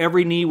Lord,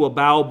 every knee will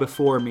bow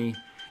before Me.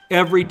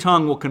 Every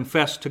tongue will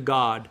confess to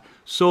God.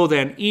 So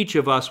then each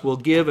of us will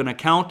give an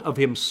account of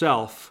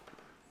himself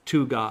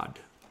to God.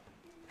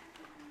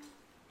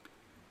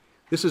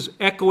 This is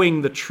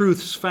echoing the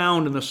truths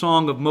found in the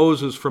Song of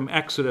Moses from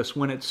Exodus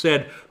when it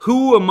said,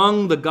 Who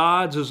among the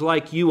gods is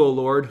like You, O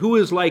Lord? Who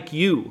is like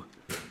You?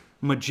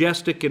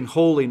 Majestic in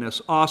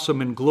holiness,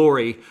 awesome in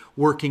glory,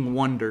 working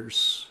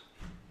wonders.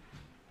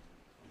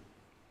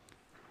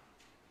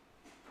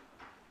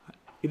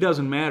 It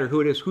doesn't matter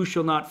who it is. Who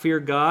shall not fear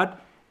God?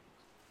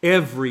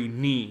 Every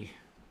knee.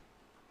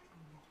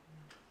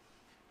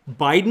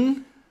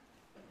 Biden,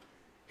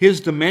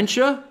 his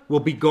dementia will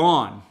be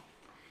gone.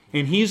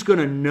 And he's going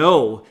to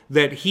know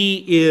that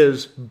he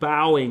is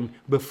bowing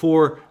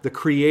before the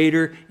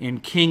Creator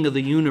and King of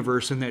the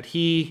universe and that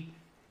he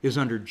is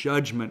under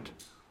judgment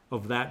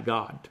of that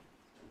God.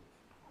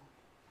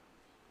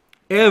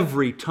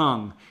 Every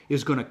tongue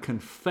is going to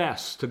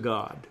confess to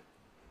God,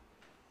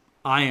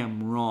 I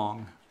am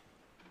wrong.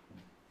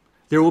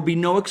 There will be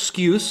no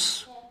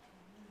excuse.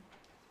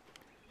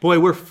 Boy,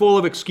 we're full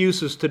of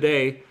excuses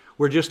today.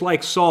 We're just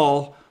like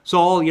Saul.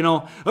 Saul,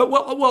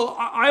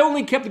 I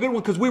only kept the good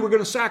one because we were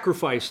going to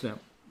sacrifice them.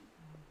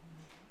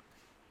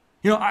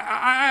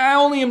 I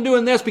only am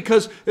doing this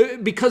because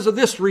of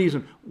this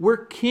reason. We're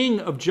king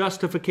of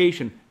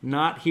justification.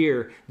 Not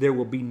here. There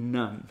will be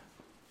none.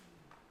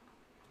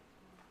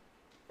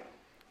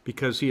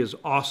 Because he is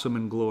awesome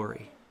in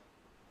glory.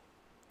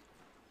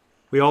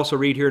 We also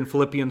read here in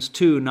Philippians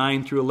 2,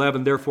 9 through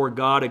 11, Therefore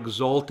God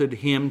exalted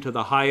him to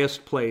the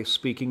highest place,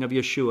 speaking of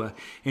Yeshua,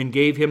 and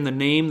gave him the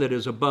name that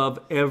is above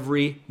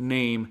every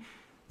name,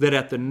 that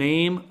at the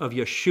name of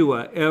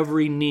Yeshua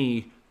every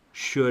knee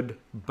should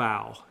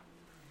bow.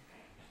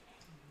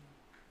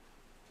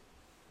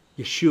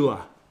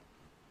 Yeshua.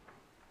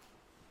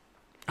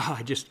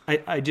 I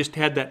just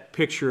had that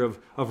picture of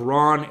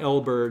Ron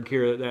Elberg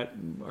here, that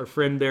our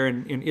friend there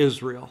in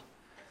Israel,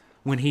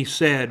 when he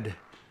said,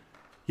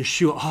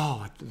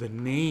 Yeshua, the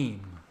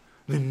name.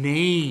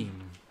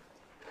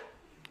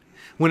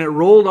 When it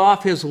rolled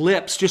off his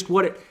lips, just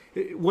what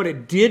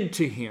it did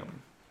to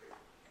him.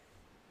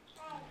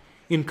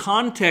 In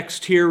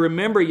context here,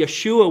 remember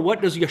Yeshua,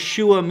 what does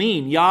Yeshua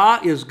mean?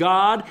 Yah is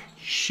God,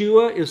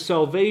 Yeshua is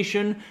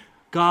salvation,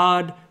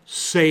 God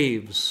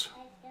saves.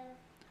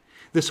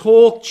 This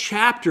whole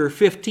chapter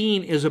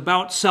 15 is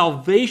about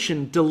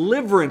salvation,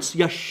 deliverance.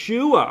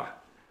 Yeshua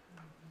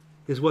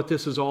is what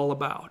this is all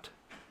about.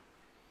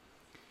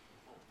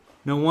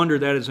 No wonder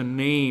that is a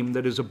name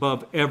that is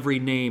above every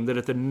name, that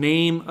at the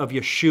name of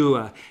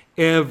Yeshua,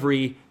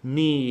 every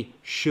knee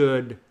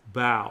should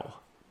bow.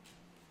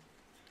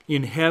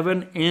 in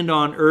heaven and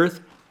on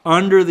earth,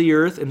 under the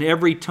earth, and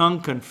every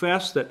tongue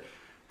confess that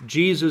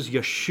Jesus,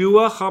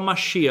 Yeshua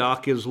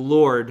HaMashiach, is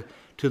Lord,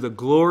 to the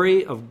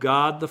glory of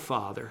God the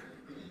Father.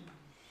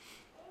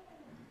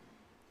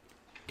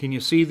 Can you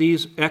see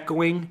these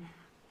echoing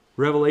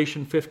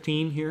Revelation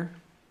 15 here?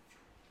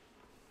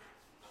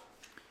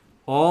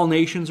 All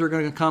nations are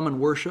going to come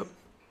and worship.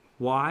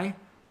 Why?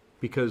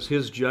 Because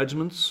his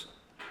judgments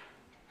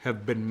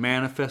have been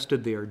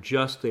manifested. They are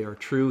just, they are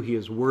true, he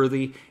is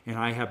worthy, and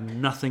I have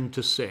nothing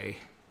to say.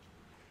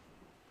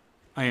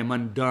 I am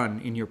undone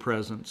in your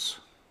presence.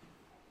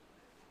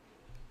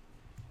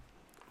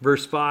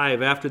 Verse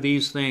 5, after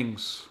these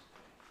things,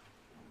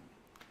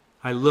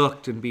 I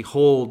looked, and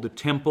behold, the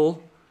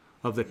temple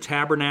of the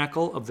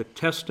tabernacle of the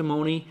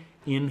testimony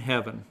in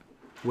heaven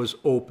was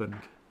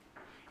opened.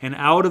 And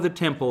out of the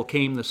temple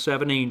came the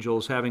 7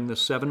 angels, having the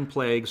 7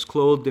 plagues,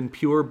 clothed in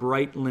pure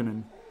bright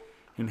linen,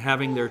 and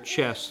having their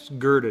chests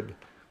girded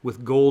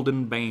with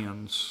golden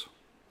bands.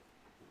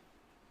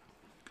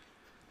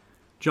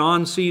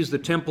 John sees the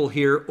temple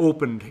here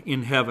opened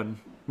in heaven.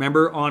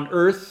 Remember, on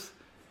earth,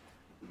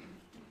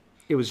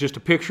 it was just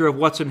a picture of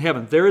what's in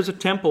heaven. There is a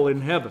temple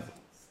in heaven.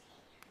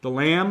 The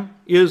Lamb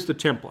is the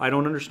temple. I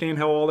don't understand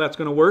how all that's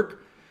going to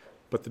work,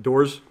 but the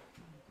doors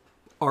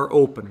are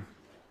open.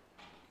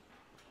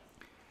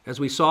 As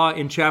we saw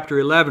in chapter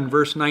 11,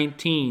 verse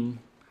 19,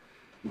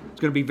 it's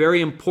going to be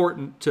very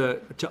important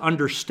to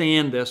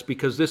understand this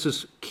because this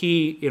is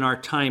key in our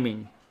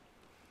timing.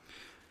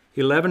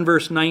 11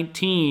 verse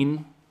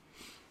 19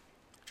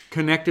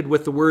 connected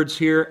with the words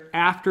here,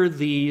 after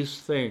these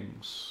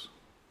things.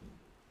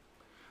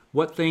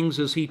 What things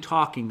is he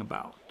talking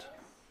about?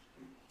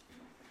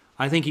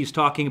 I think he's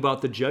talking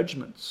about the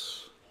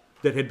judgments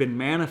that had been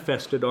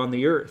manifested on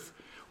the earth.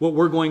 What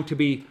we're going to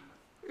be,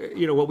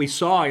 what we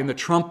saw in the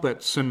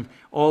trumpets and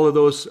all of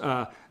those,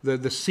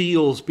 the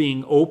seals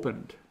being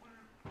opened.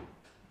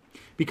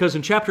 Because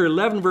in chapter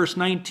 11, verse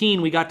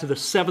 19, we got to the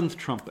 7th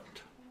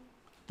trumpet.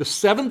 The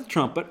 7th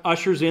trumpet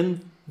ushers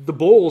in the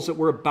bowls that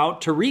we're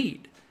about to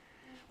read.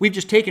 We've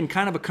just taken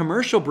kind of a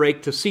commercial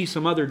break to see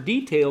some other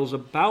details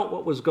about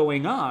what was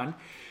going on.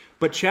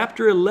 But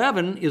chapter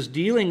 11 is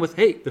dealing with,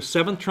 hey, the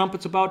 7th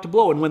trumpet's about to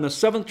blow. And when the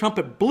 7th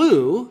trumpet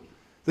blew,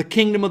 the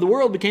kingdom of the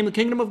world became the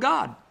kingdom of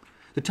God.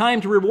 The time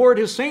to reward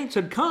his saints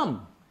had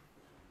come.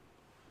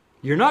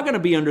 You're not going to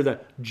be under the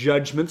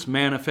judgments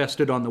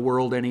manifested on the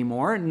world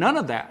anymore. None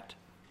of that.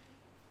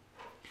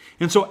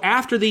 And so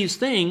after these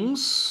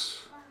things,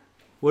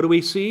 what do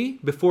we see?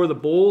 Before the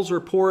bowls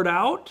are poured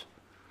out,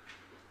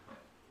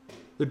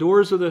 the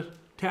doors of the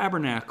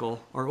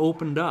tabernacle are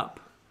opened up.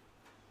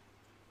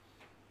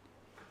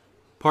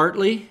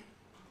 Partly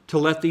to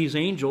let these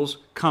angels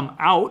come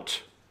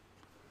out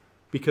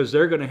because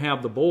they're going to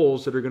have the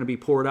bowls that are going to be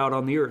poured out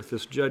on the earth,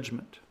 this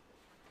judgment.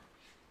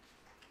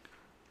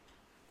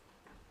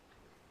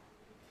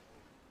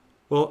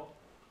 Well,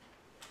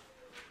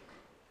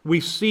 we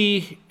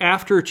see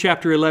after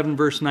chapter 11,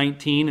 verse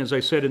 19, as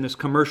I said in this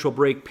commercial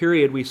break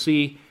period, we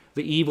see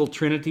the evil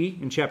trinity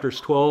in chapters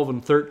 12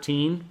 and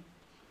 13.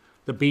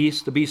 The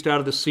beast out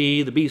of the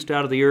sea, the beast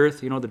out of the earth,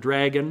 the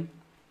dragon.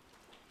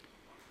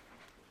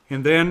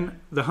 And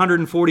then the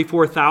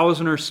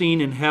 144,000 are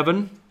seen in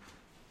heaven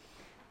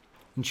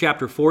in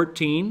chapter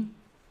 14.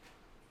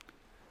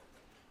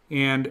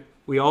 And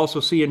we also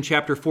see in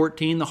chapter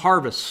 14 the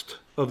harvest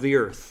of the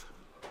earth.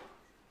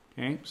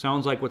 Okay,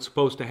 sounds like what's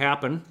supposed to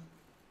happen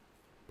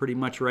pretty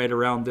much right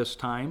around this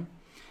time.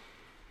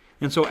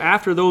 And so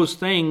after those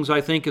things,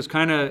 I think is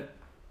kind of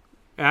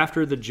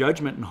after the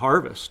judgment and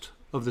harvest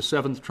of the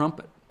 7th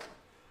trumpet.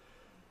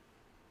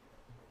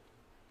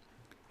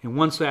 And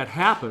once that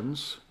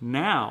happens,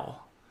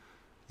 now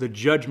the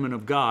judgment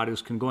of God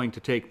is going to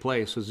take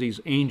place as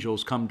these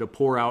angels come to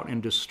pour out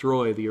and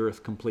destroy the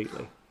earth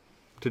completely,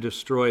 to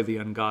destroy the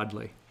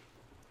ungodly.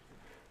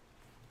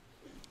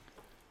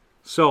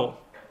 So,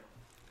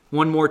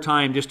 one more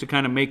time just to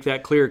kind of make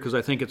that clear because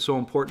I think it's so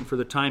important for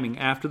the timing.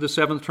 After the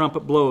 7th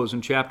trumpet blows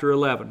in chapter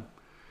 11,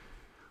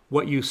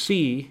 what you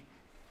see,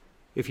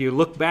 if you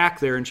look back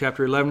there in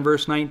chapter 11,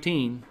 verse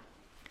 19,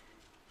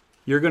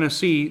 you're going to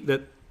see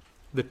that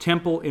the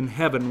temple in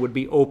heaven would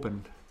be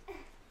opened.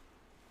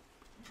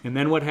 And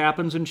then what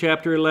happens in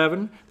chapter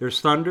 11? There's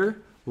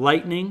thunder,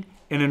 lightning,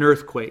 and an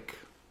earthquake.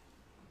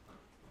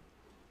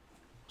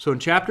 So in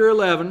chapter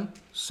 11,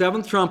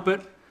 7th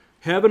trumpet,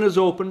 heaven is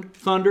opened,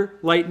 thunder,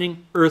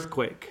 lightning,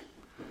 earthquake.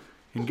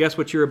 And guess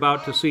what you're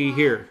about to see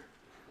here?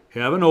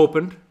 Heaven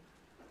opened,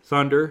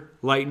 thunder,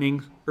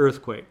 lightning,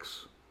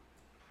 earthquakes.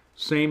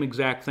 Same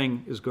exact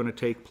thing is going to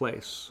take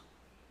place.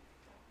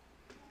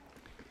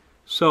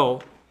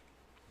 So,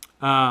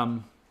 I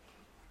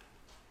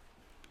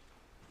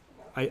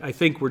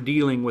think we're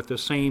dealing with the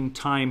same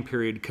time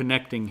period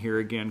connecting here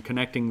again,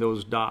 connecting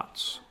those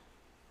dots.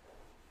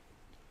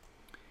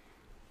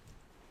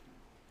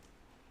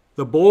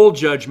 The bowl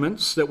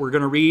judgments that we're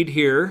going to read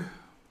here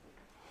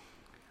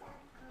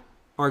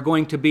are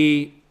going to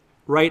be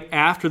right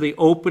after the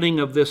opening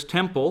of this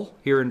temple,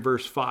 here in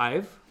verse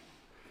 5.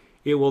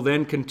 It will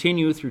then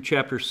continue through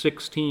chapter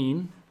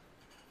 16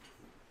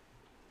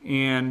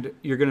 And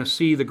you're going to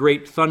see the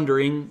great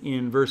thundering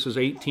in verses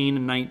 18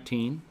 and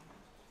 19.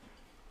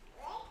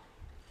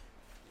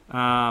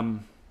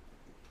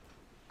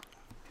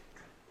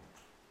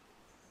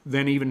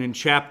 Then even in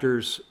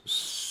chapters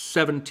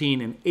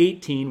 17 and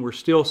 18, we're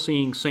still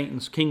seeing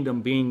Satan's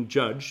kingdom being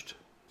judged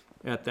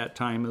at that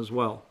time as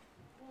well.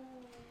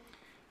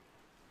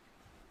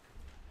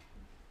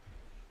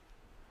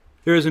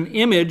 There is an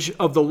image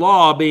of the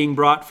law being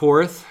brought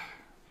forth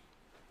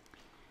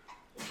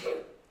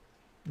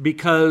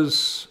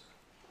because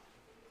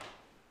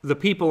the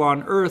people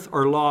on earth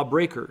are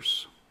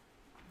lawbreakers.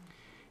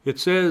 It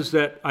says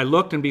that I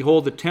looked, and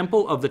behold, the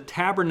temple of the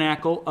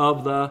tabernacle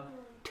of the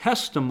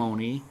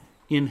testimony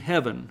in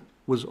heaven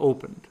was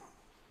opened.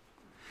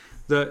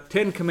 The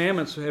Ten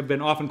Commandments have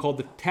been often called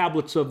the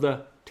tablets of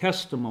the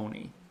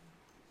testimony.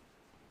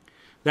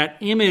 That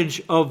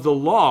image of the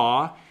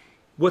law,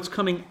 what's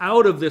coming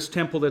out of this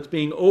temple that's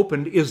being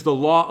opened is the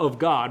law of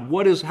God.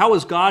 How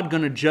is God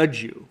going to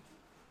judge you?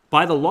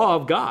 By the law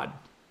of God.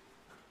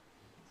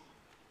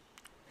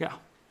 Yeah.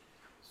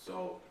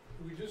 So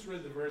we just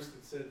read the verse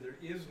that said there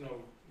is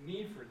no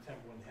need for a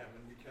temple in heaven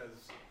because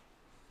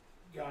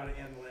God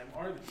and the Lamb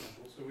are the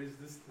temple. So is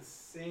this the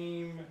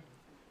same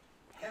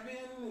heaven?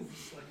 Is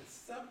this like a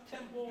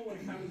sub-temple?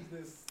 Like how is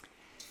this?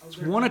 It's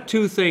one of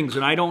two things,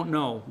 and I don't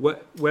know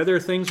whether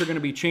things are going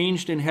to be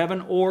changed in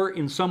heaven or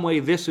in some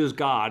way this is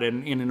God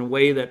and in a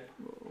way that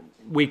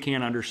we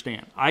can't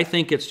understand. I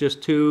think it's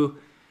just too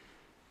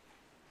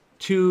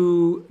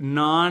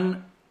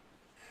non-earthy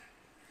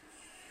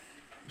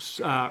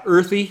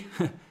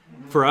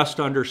for us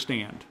to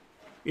understand.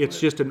 It's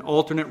just an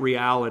alternate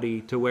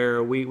reality to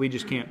where we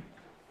just can't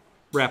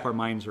wrap our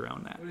minds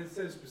around that. But it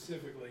says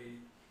specifically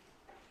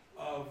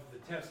of the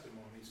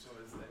testimony, so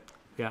is that,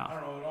 Yeah. I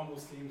don't know, it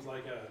almost seems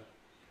like a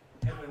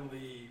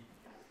heavenly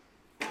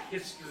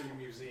history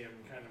museum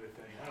kind of a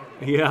thing. I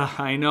don't know. Yeah,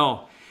 I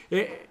know.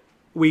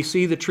 We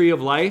see the tree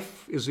of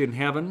life is in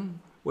heaven.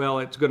 Well,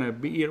 it's going to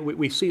be,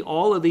 we see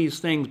all of these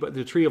things, but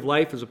the tree of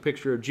life is a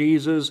picture of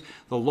Jesus.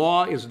 The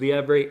law is the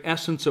very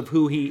essence of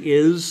who he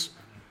is.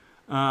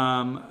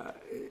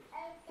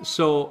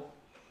 So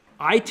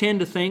I tend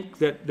to think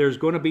that there's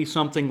going to be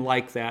something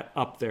like that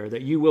up there,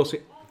 that you will see.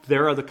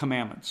 There are the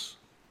commandments.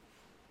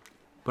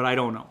 But I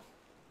don't know.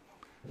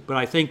 But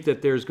I think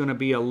that there's going to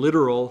be a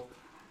literal,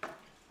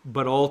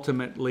 but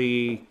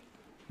ultimately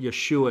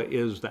Yeshua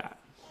is that.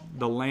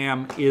 The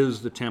Lamb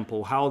is the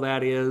temple. How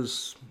that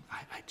is,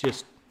 I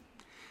just,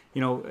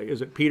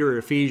 is it Peter or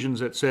Ephesians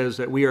that says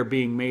that we are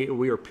being made,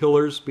 we are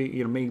pillars,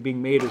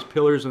 being made as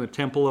pillars in the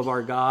temple of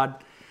our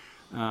God?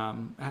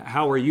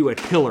 How are you a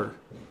pillar?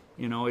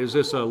 Is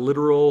this a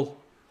literal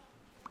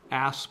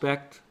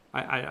aspect?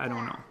 I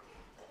don't know.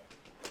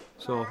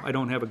 So I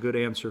don't have a good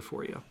answer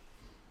for you.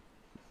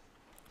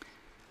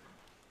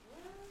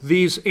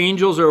 These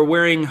angels are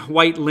wearing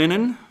white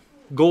linen,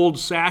 gold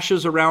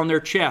sashes around their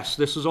chests.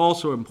 This is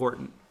also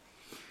important.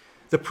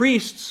 The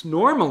priests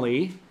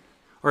normally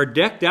are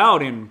decked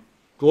out in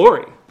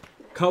glory,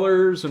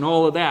 colors and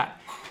all of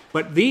that.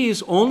 But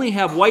these only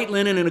have white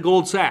linen and a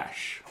gold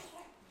sash.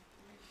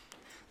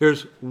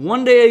 There's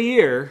one day a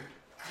year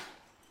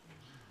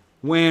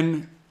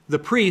when the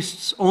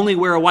priests only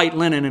wear a white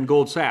linen and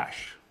gold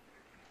sash.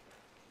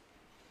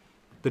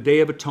 The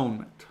Day of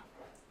Atonement.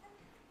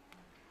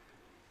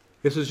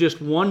 This is just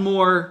one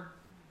more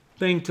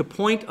thing to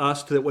point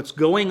us to that what's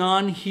going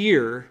on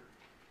here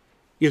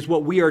is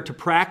what we are to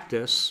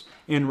practice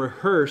and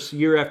rehearse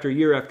year after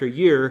year after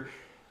year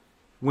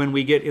when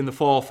we get in the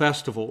fall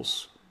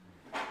festivals.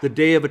 The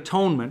Day of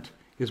Atonement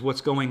is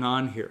what's going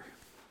on here.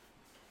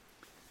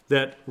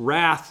 That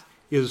wrath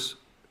is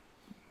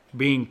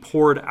being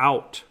poured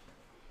out.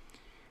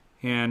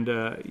 And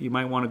you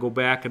might want to go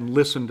back and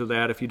listen to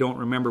that if you don't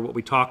remember what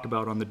we talked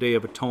about on the Day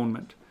of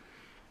Atonement.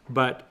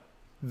 But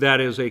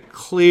that is a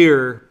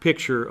clear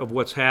picture of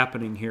what's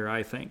happening here,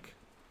 I think.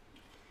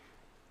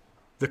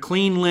 The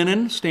clean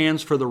linen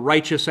stands for the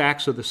righteous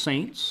acts of the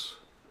saints.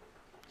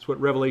 That's what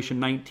Revelation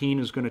 19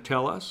 is going to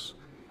tell us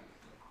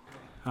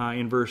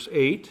in verse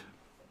 8.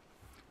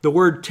 The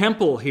word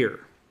temple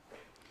here,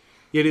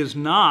 it is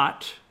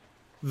not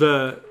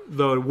the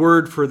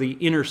word for the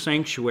inner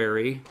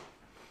sanctuary,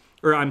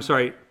 or I'm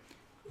sorry,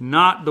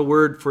 not the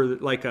word for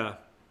like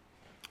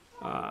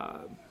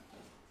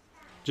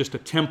just a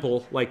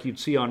temple like you'd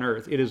see on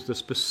earth. It is the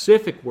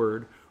specific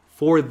word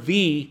for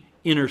the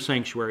inner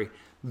sanctuary,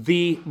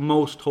 the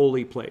most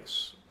holy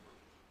place.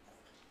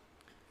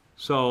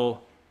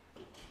 So,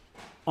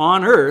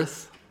 on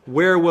earth,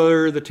 where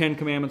were the Ten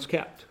Commandments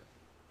kept?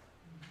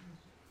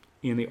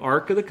 In the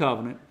Ark of the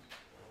Covenant,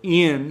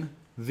 in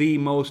the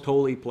most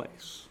holy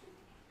place.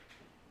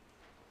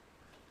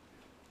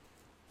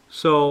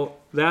 So,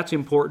 that's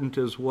important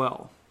as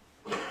well.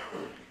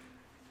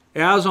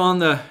 As on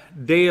the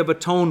Day of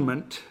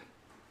Atonement,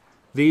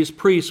 these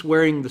priests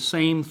wearing the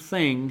same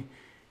thing,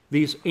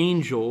 these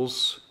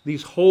angels,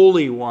 these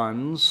holy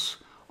ones,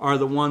 are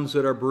the ones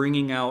that are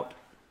bringing out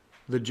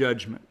the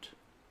judgment.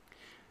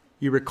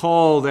 You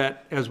recall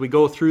that as we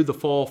go through the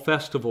fall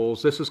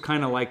festivals, this is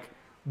kind of like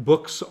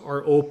books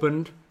are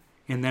opened,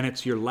 and then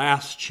it's your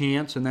last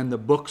chance, and then the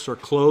books are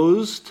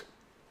closed,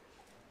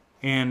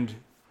 and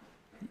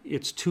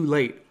it's too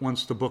late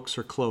once the books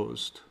are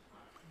closed.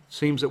 It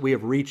seems that we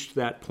have reached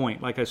that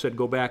point. Like I said,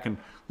 go back and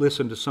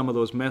listen to some of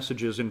those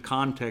messages in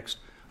context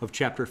of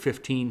chapter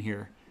 15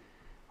 here.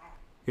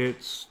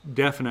 It's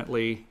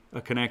definitely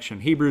a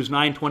connection. Hebrews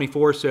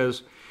 9:24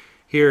 says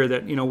here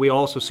that, we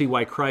also see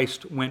why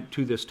Christ went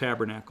to this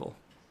tabernacle.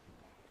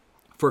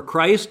 For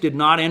Christ did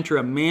not enter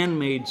a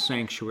man-made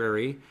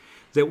sanctuary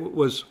that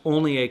was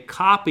only a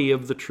copy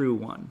of the true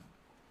one.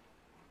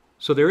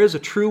 So there is a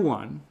true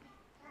one.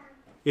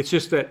 It's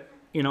just that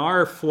in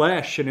our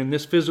flesh and in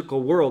this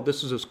physical world,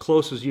 this is as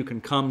close as you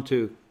can come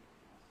to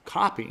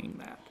copying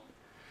that.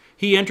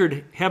 He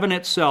entered heaven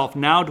itself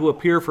now to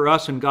appear for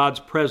us in God's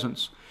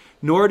presence.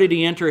 Nor did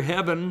he enter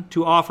heaven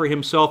to offer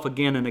himself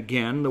again and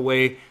again, the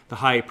way the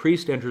high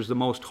priest enters the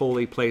most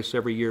holy place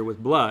every year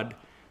with blood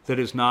that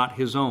is not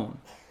his own.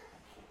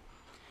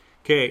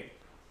 Okay,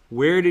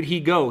 where did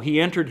he go?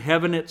 He entered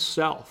heaven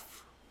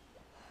itself.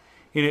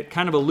 And it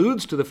kind of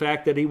alludes to the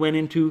fact that he went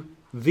into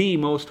the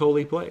most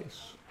holy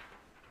place.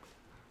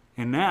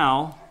 And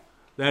now,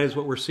 that is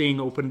what we're seeing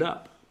opened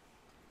up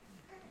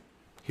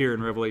here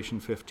in Revelation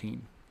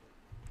 15.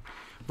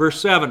 Verse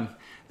 7,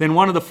 Then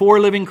one of the 4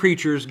 living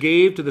creatures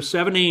gave to the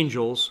 7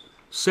 angels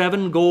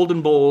 7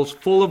 golden bowls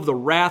full of the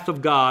wrath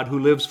of God who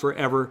lives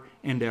forever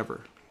and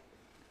ever.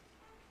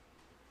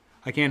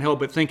 I can't help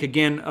but think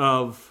again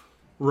of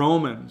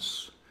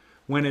Romans,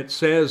 when it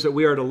says that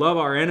we are to love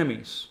our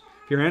enemies.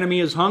 If your enemy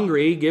is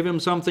hungry, give him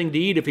something to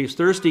eat. If he's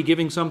thirsty, give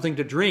him something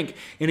to drink.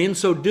 And in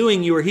so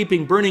doing, you are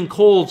heaping burning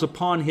coals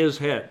upon his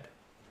head.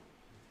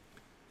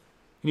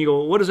 And you go,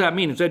 well, what does that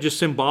mean? Is that just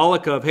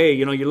symbolic of, hey,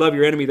 you love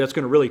your enemy, that's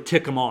going to really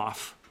tick him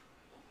off?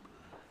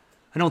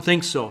 I don't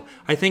think so.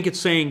 I think it's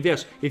saying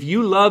this: if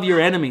you love your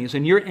enemies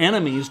and your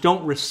enemies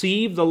don't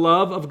receive the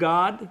love of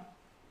God,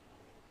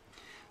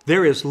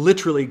 there is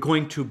literally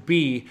going to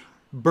be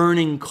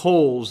burning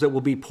coals that will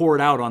be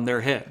poured out on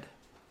their head.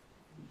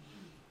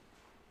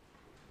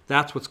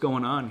 That's what's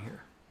going on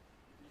here.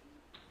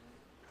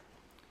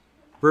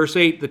 Verse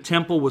 8, the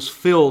temple was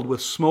filled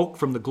with smoke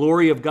from the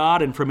glory of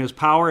God and from his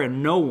power,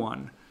 and no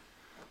one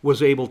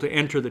was able to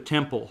enter the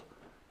temple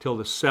till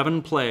the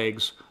 7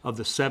 plagues of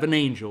the 7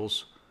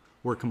 angels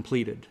were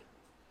completed.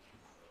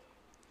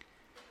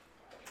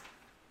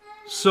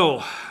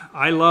 So,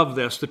 I love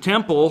this. The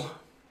temple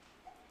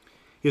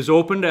is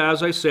opened,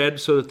 as I said,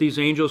 so that these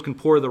angels can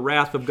pour the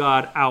wrath of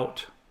God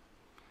out.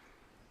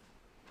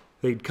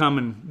 They'd come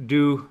and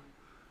do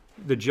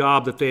the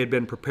job that they had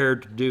been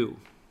prepared to do.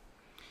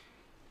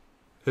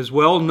 As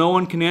well, no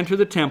one can enter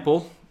the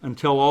temple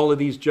until all of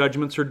these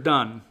judgments are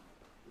done.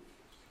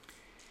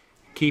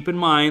 Keep in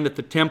mind that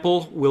the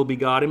temple will be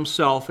God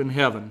himself in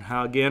heaven.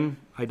 How, again,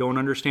 I don't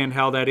understand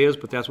how that is,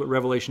 but that's what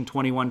Revelation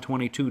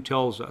 21:22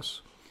 tells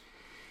us.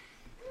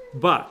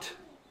 But,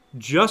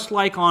 just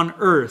like on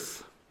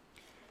earth,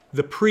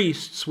 the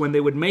priests, when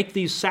they would make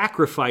these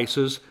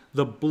sacrifices,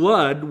 the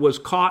blood was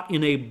caught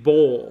in a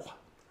bowl.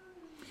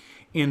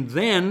 And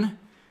then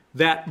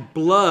that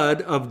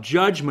blood of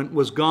judgment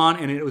was gone,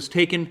 and it was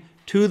taken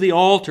to the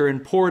altar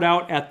and poured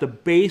out at the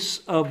base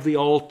of the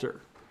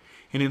altar.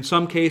 And in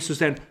some cases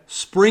then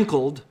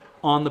sprinkled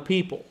on the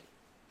people.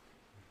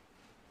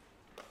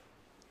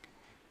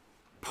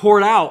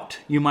 Poured out,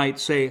 you might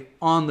say,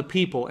 on the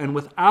people. And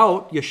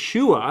without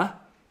Yeshua,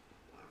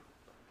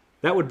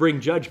 that would bring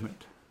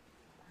judgment.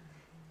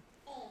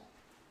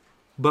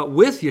 But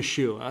with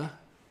Yeshua,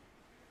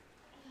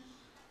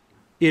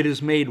 it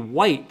is made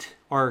white.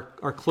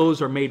 Our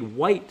clothes are made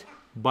white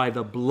by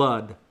the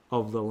blood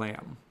of the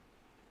Lamb.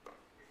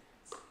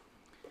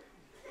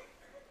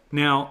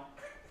 Now,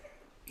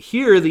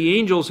 here the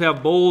angels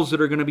have bowls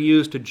that are going to be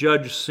used to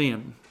judge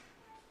sin.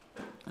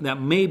 That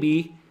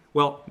maybe,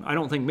 well, I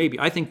don't think maybe,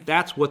 I think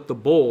that's what the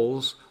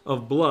bowls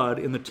of blood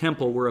in the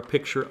temple were a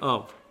picture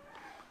of.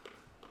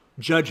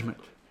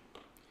 Judgment.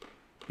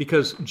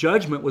 Because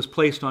judgment was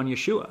placed on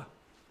Yeshua.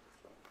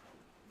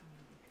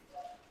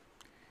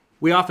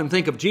 We often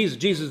think of Jesus.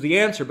 Jesus is the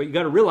answer, but you've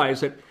got to realize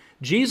that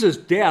Jesus'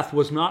 death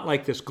was not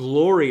like this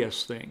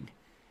glorious thing.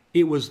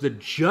 It was the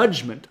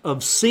judgment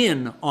of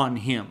sin on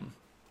him.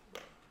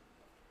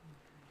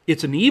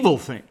 It's an evil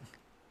thing.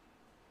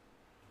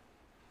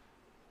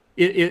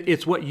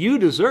 It's what you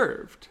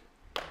deserved.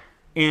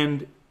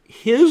 And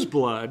his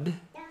blood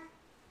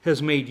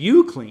has made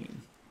you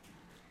clean.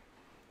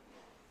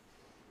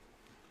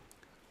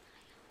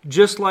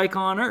 Just like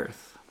on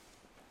earth.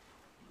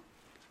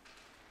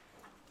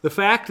 The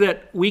fact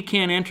that we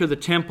can't enter the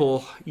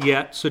temple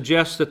yet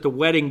suggests that the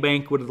wedding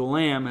banquet of the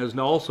Lamb has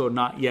also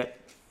not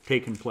yet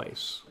taken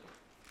place.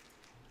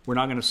 We're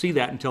not going to see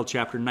that until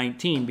chapter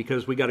 19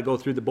 because we got to go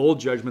through the bowl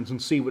judgments and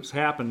see what's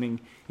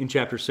happening in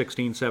chapter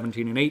 16,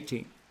 17, and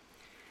 18.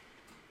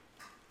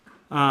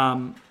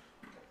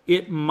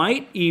 It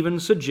might even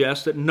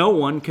suggest that no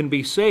one can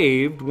be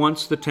saved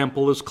once the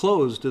temple is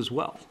closed as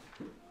well.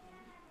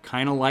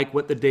 Kind of like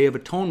what the Day of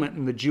Atonement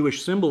and the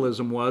Jewish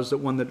symbolism was, that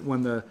when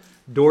the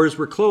doors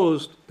were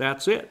closed,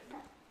 that's it.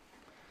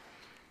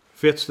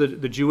 Fits the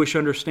Jewish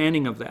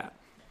understanding of that.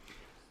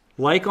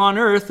 Like on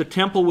earth, the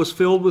temple was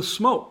filled with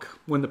smoke.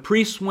 When the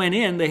priests went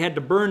in, they had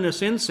to burn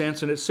this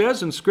incense, and it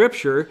says in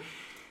Scripture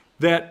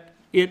that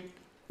it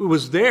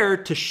was there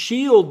to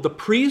shield the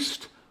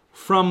priest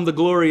from the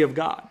glory of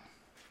God.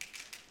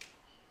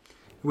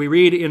 We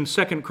read in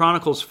 2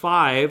 Chronicles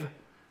 5,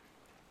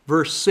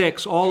 verse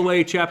 6, all the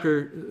way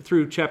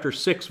through chapter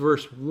 6,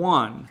 verse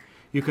 1.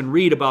 You can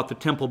read about the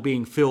temple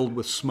being filled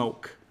with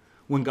smoke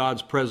when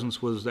God's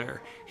presence was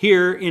there.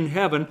 Here in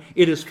heaven,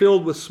 it is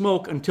filled with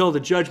smoke until the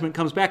judgment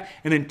comes back.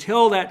 And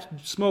until that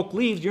smoke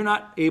leaves, you're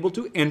not able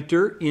to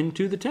enter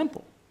into the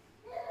temple.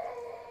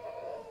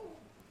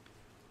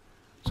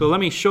 So let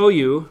me show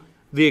you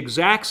the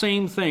exact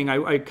same thing.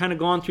 I kind of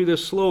gone through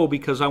this slow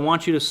because I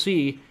want you to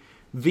see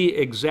the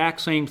exact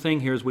same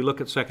thing here as we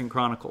look at 2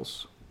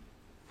 Chronicles.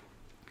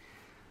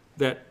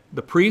 That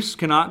the priests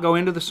cannot go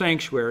into the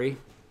sanctuary,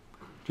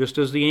 just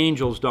as the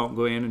angels don't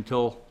go in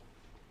until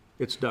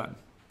it's done.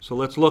 So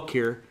let's look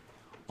here.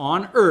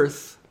 On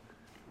earth,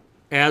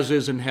 as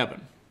is in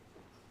heaven.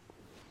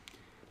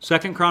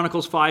 2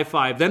 Chronicles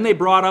 5:5. Then they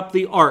brought up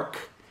the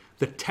ark,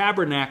 the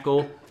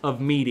tabernacle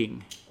of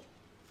meeting.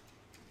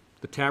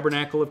 The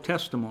tabernacle of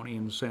testimony,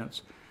 in a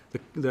sense.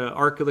 The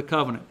Ark of the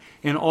Covenant.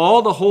 And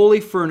all the holy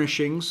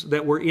furnishings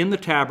that were in the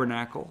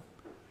tabernacle.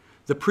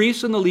 The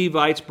priests and the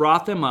Levites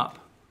brought them up.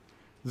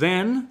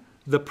 Then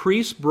the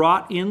priests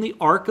brought in the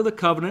Ark of the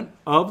Covenant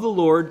of the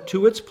Lord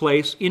to its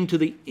place into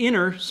the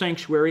inner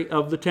sanctuary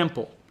of the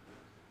temple.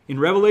 In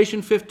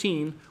Revelation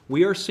 15,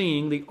 we are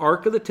seeing the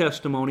Ark of the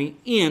Testimony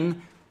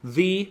in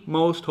the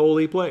most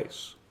holy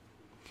place.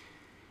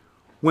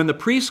 When the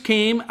priests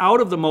came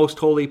out of the most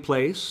holy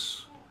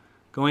place,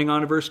 going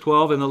on to verse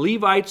 12, and the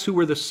Levites who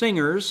were the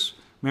singers,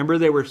 remember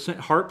they were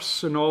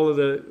harps and all of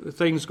the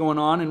things going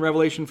on in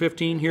Revelation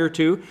 15 here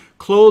too,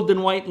 clothed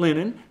in white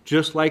linen,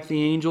 just like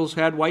the angels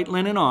had white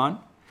linen on,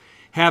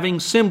 having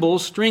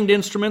cymbals, stringed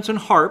instruments, and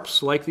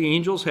harps like the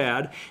angels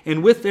had,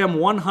 and with them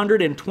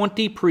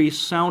 120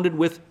 priests sounded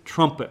with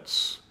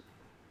trumpets.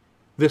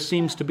 This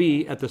seems to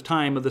be at the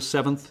time of the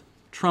seventh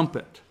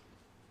trumpet.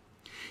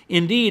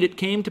 Indeed, it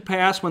came to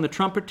pass when the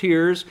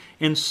trumpeters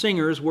and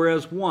singers were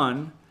as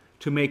one,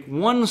 to make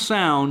one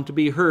sound to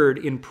be heard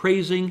in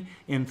praising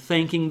and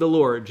thanking the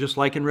Lord. Just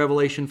like in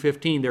Revelation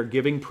 15, they're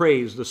giving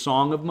praise, the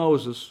song of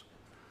Moses.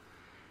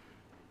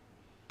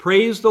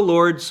 Praise the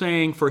Lord,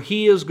 saying, for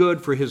he is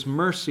good, for his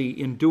mercy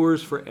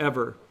endures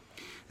forever.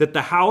 That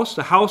the house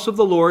of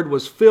the Lord,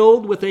 was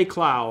filled with a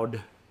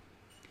cloud,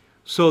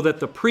 so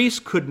that the priests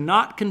could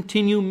not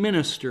continue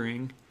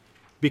ministering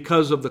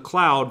because of the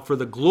cloud, for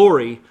the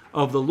glory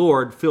of the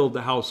Lord filled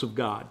the house of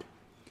God.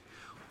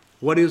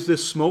 What is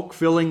this smoke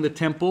filling the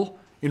temple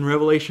in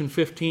Revelation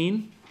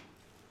 15?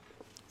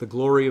 The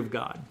glory of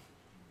God.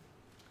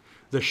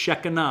 The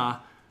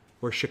Shekinah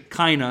or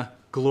Shekinah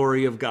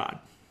glory of God.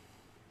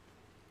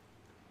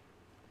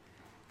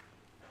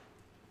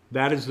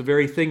 That is the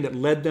very thing that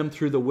led them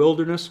through the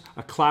wilderness,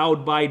 a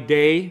cloud by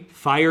day,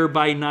 fire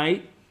by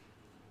night.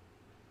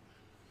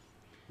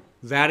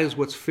 That is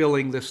what's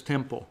filling this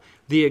temple.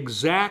 The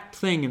exact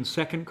thing in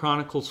 2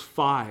 Chronicles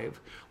 5,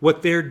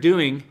 what they're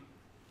doing.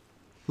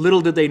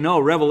 Little did they know,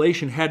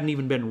 Revelation hadn't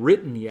even been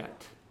written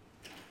yet.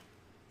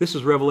 This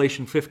is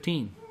Revelation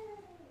 15.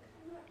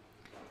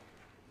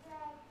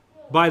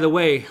 By the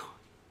way,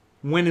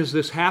 when is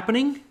this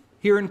happening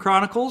here in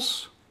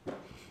Chronicles?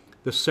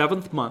 The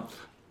 7th month,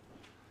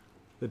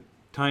 the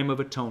time of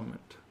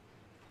atonement.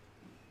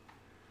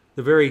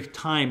 The very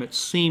time it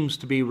seems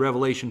to be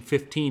Revelation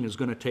 15 is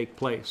going to take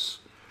place.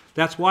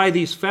 That's why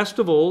these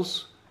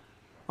festivals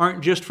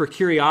aren't just for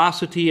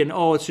curiosity and,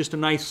 it's just a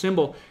nice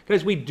symbol.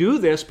 Guys, we do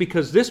this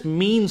because this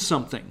means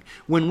something.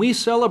 When we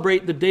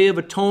celebrate the Day of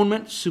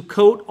Atonement,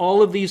 Sukkot,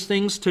 all of these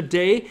things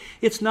today,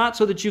 it's not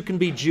so that you can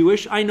be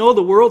Jewish. I know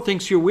the world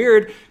thinks you're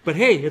weird, but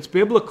hey, it's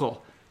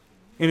biblical.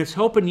 And it's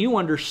helping you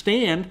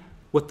understand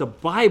what the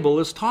Bible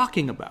is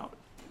talking about.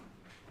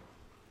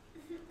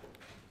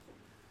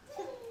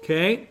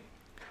 Okay?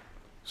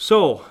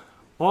 So,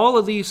 all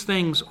of these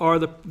things are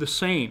the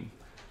same.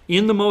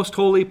 In the most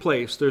holy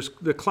place, there's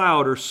the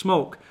cloud or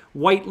smoke,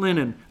 white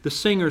linen, the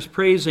singers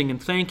praising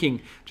and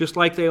thanking, just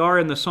like they are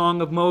in the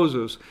Song of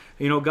Moses.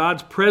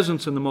 God's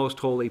presence in the most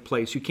holy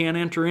place. You can't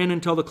enter in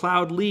until the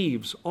cloud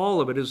leaves. All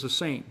of it is the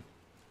same.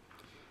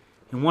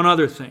 And one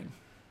other thing.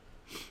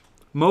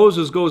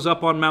 Moses goes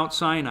up on Mount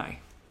Sinai.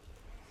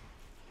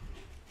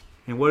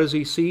 And what does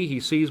he see? He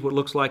sees what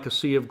looks like a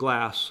sea of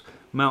glass,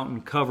 mountain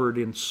covered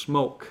in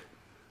smoke.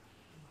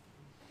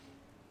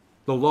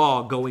 The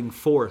law going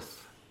forth.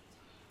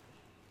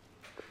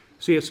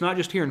 See, it's not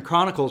just here in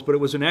Chronicles, but it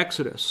was in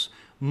Exodus.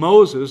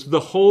 Moses,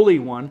 the Holy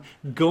One,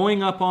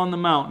 going up on the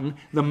mountain.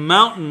 The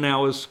mountain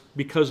now is,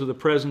 because of the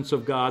presence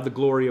of God, the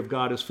glory of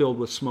God is filled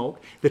with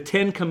smoke. The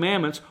 10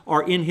 Commandments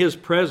are in his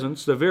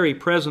presence, the very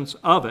presence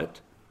of it.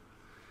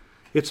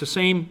 It's the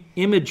same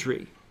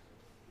imagery.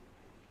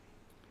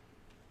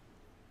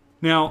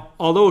 Now,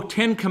 although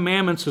 10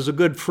 Commandments is a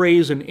good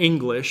phrase in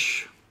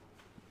English,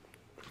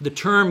 the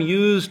term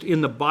used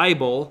in the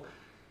Bible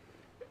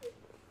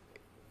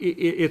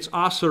it's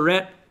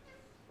Aseret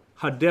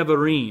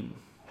HaDevarim.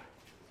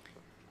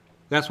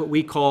 That's what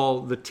we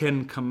call the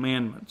 10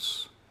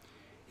 Commandments.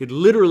 It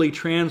literally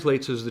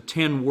translates as the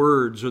 10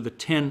 words or the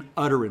 10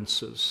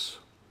 utterances.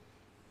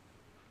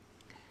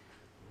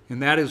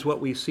 And that is what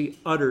we see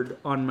uttered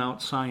on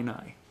Mount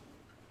Sinai,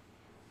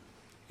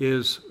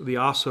 is the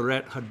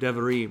Aseret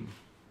HaDevarim.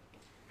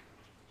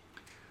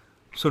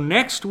 So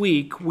next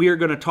week, we are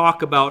going to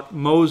talk about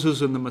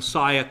Moses and the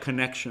Messiah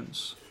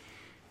connections,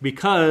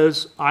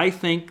 because I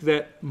think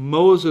that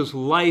Moses'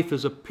 life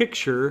is a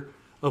picture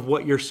of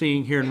what you're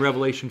seeing here in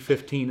Revelation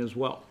 15 as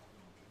well.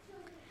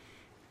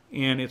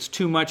 And it's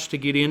too much to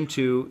get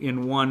into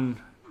in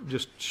one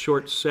just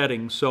short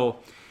setting.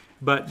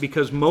 But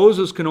because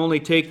Moses can only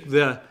take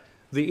the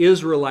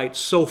Israelites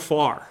so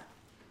far.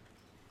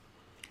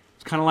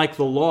 It's kind of like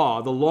the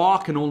law. The law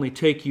can only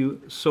take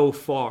you so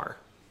far.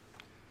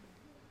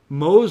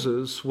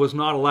 Moses was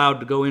not allowed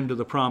to go into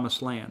the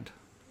promised land.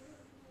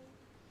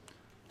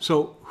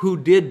 So who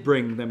did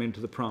bring them into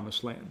the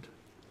promised land?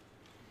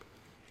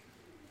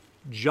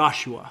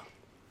 Joshua.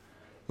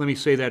 Let me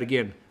say that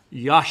again.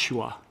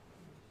 Yahshua.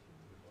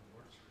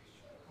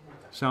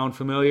 Sound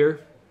familiar?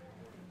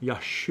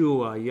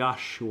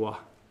 Yahshua.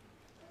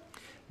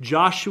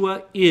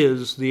 Joshua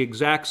is the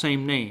exact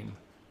same name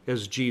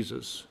as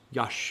Jesus,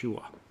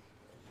 Yahshua.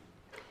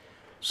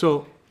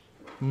 So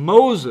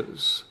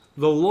Moses,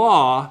 the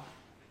law,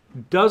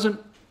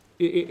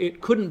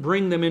 it couldn't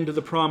bring them into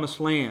the promised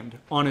land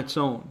on its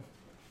own.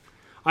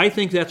 I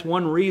think that's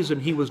one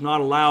reason he was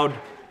not allowed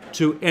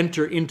to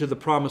enter into the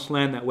promised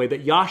land that way,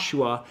 that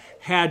Yahshua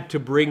had to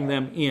bring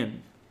them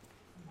in.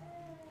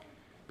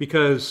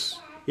 Because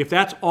if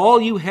that's all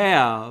you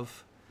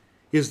have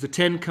is the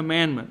 10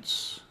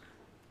 Commandments,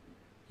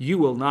 you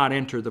will not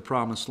enter the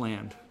promised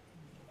land,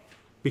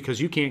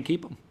 because you can't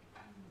keep them.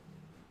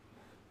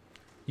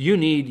 You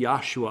need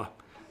Yahshua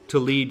to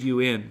lead you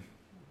in.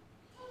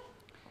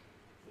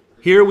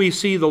 Here we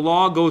see the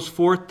law goes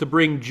forth to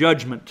bring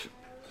judgment.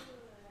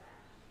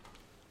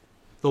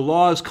 The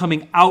law is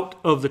coming out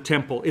of the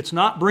temple. It's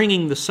not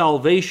bringing the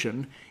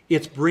salvation,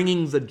 it's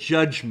bringing the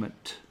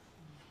judgment.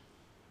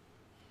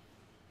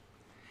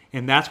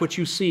 And that's what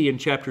you see in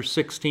chapter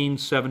 16,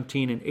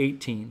 17, and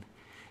 18.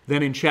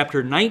 Then in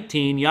chapter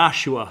 19,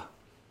 Yahshua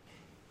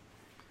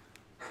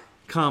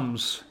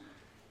comes,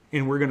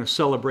 and we're going to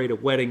celebrate a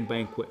wedding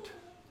banquet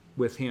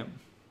with him.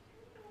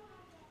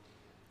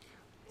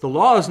 The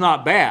law is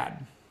not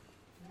bad,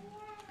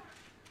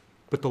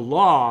 but the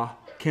law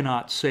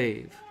cannot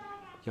save.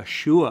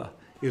 Yeshua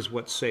is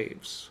what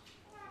saves.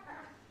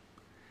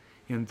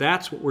 And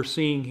that's what we're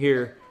seeing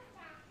here,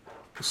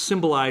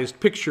 symbolized,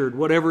 pictured,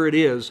 whatever it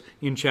is,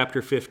 in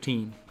chapter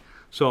 15.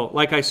 So,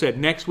 like I said,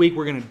 next week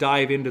we're going to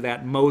dive into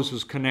that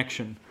Moses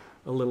connection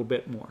a little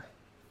bit more.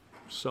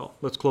 So,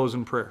 let's close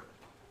in prayer.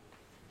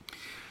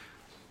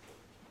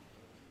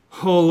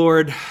 Oh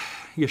Lord,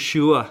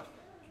 Yeshua,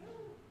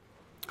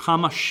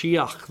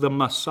 HaMashiach, the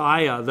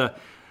Messiah,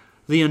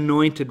 the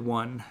Anointed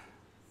One,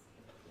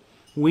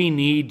 we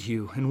need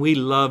you and we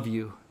love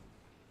you.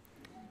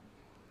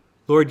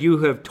 Lord, you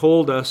have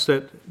told us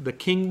that the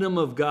kingdom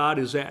of God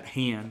is at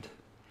hand.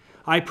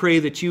 I pray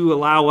that you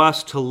allow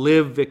us to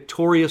live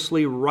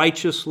victoriously,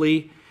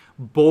 righteously,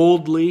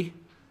 boldly,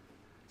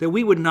 that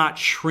we would not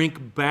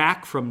shrink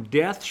back from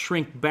death,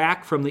 shrink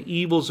back from the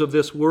evils of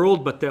this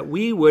world, but that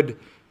we would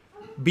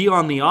be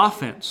on the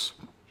offense,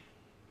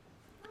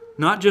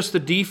 not just the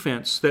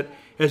defense, that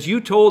as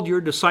you told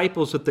your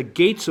disciples that the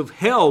gates of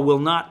hell will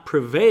not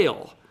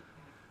prevail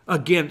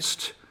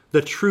against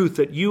the truth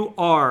that you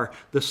are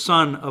the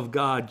Son of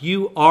God,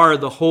 you are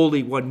the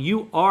Holy One,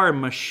 you are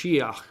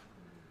Mashiach.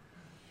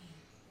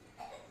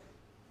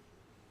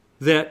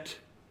 That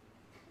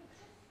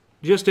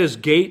just as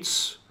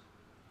gates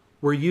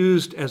were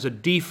used as a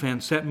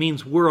defense, that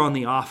means we're on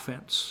the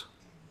offense.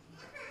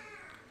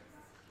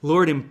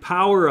 Lord,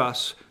 empower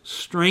us,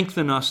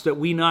 strengthen us, that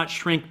we not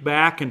shrink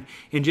back and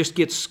just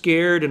get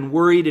scared and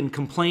worried and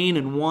complain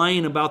and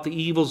whine about the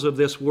evils of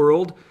this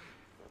world,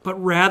 but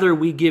rather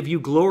we give you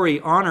glory,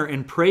 honor,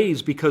 and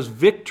praise because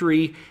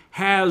victory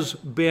has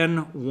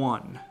been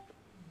won.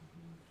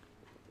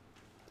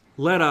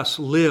 Let us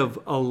live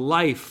a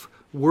life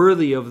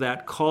worthy of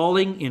that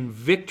calling, in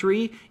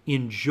victory,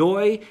 in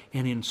joy,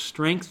 and in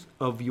strength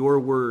of your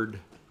word.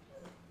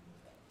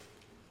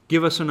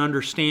 Give us an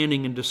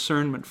understanding and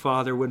discernment,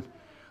 Father, when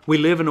we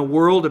live in a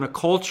world and a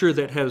culture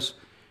that has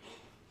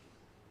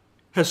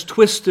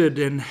twisted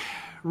and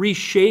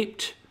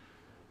reshaped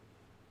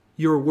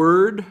your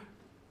word.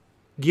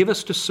 Give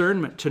us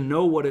discernment to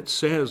know what it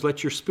says.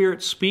 Let your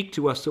Spirit speak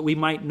to us that we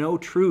might know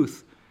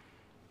truth.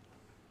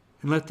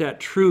 And let that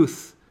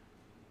truth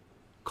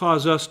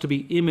cause us to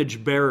be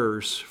image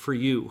bearers for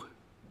you.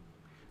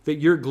 That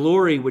your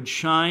glory would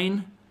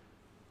shine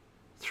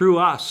through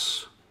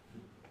us.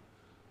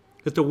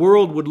 That the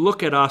world would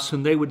look at us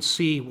and they would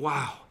see,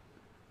 wow,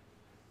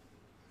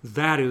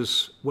 that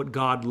is what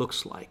God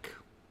looks like.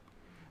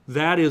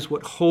 That is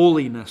what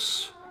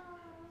holiness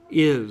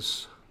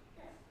is.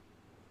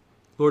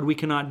 Lord, we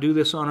cannot do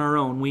this on our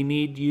own. We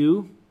need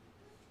you.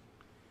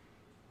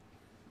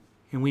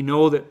 And we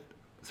know that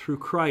through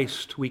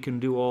Christ we can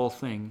do all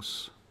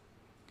things.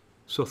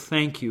 So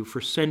thank you for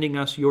sending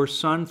us your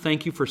Son.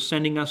 Thank you for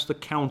sending us the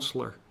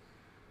Counselor.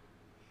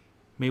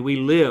 May we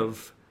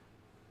live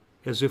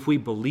as if we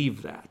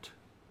believe that.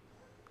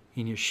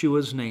 In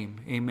Yeshua's name,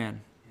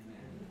 amen.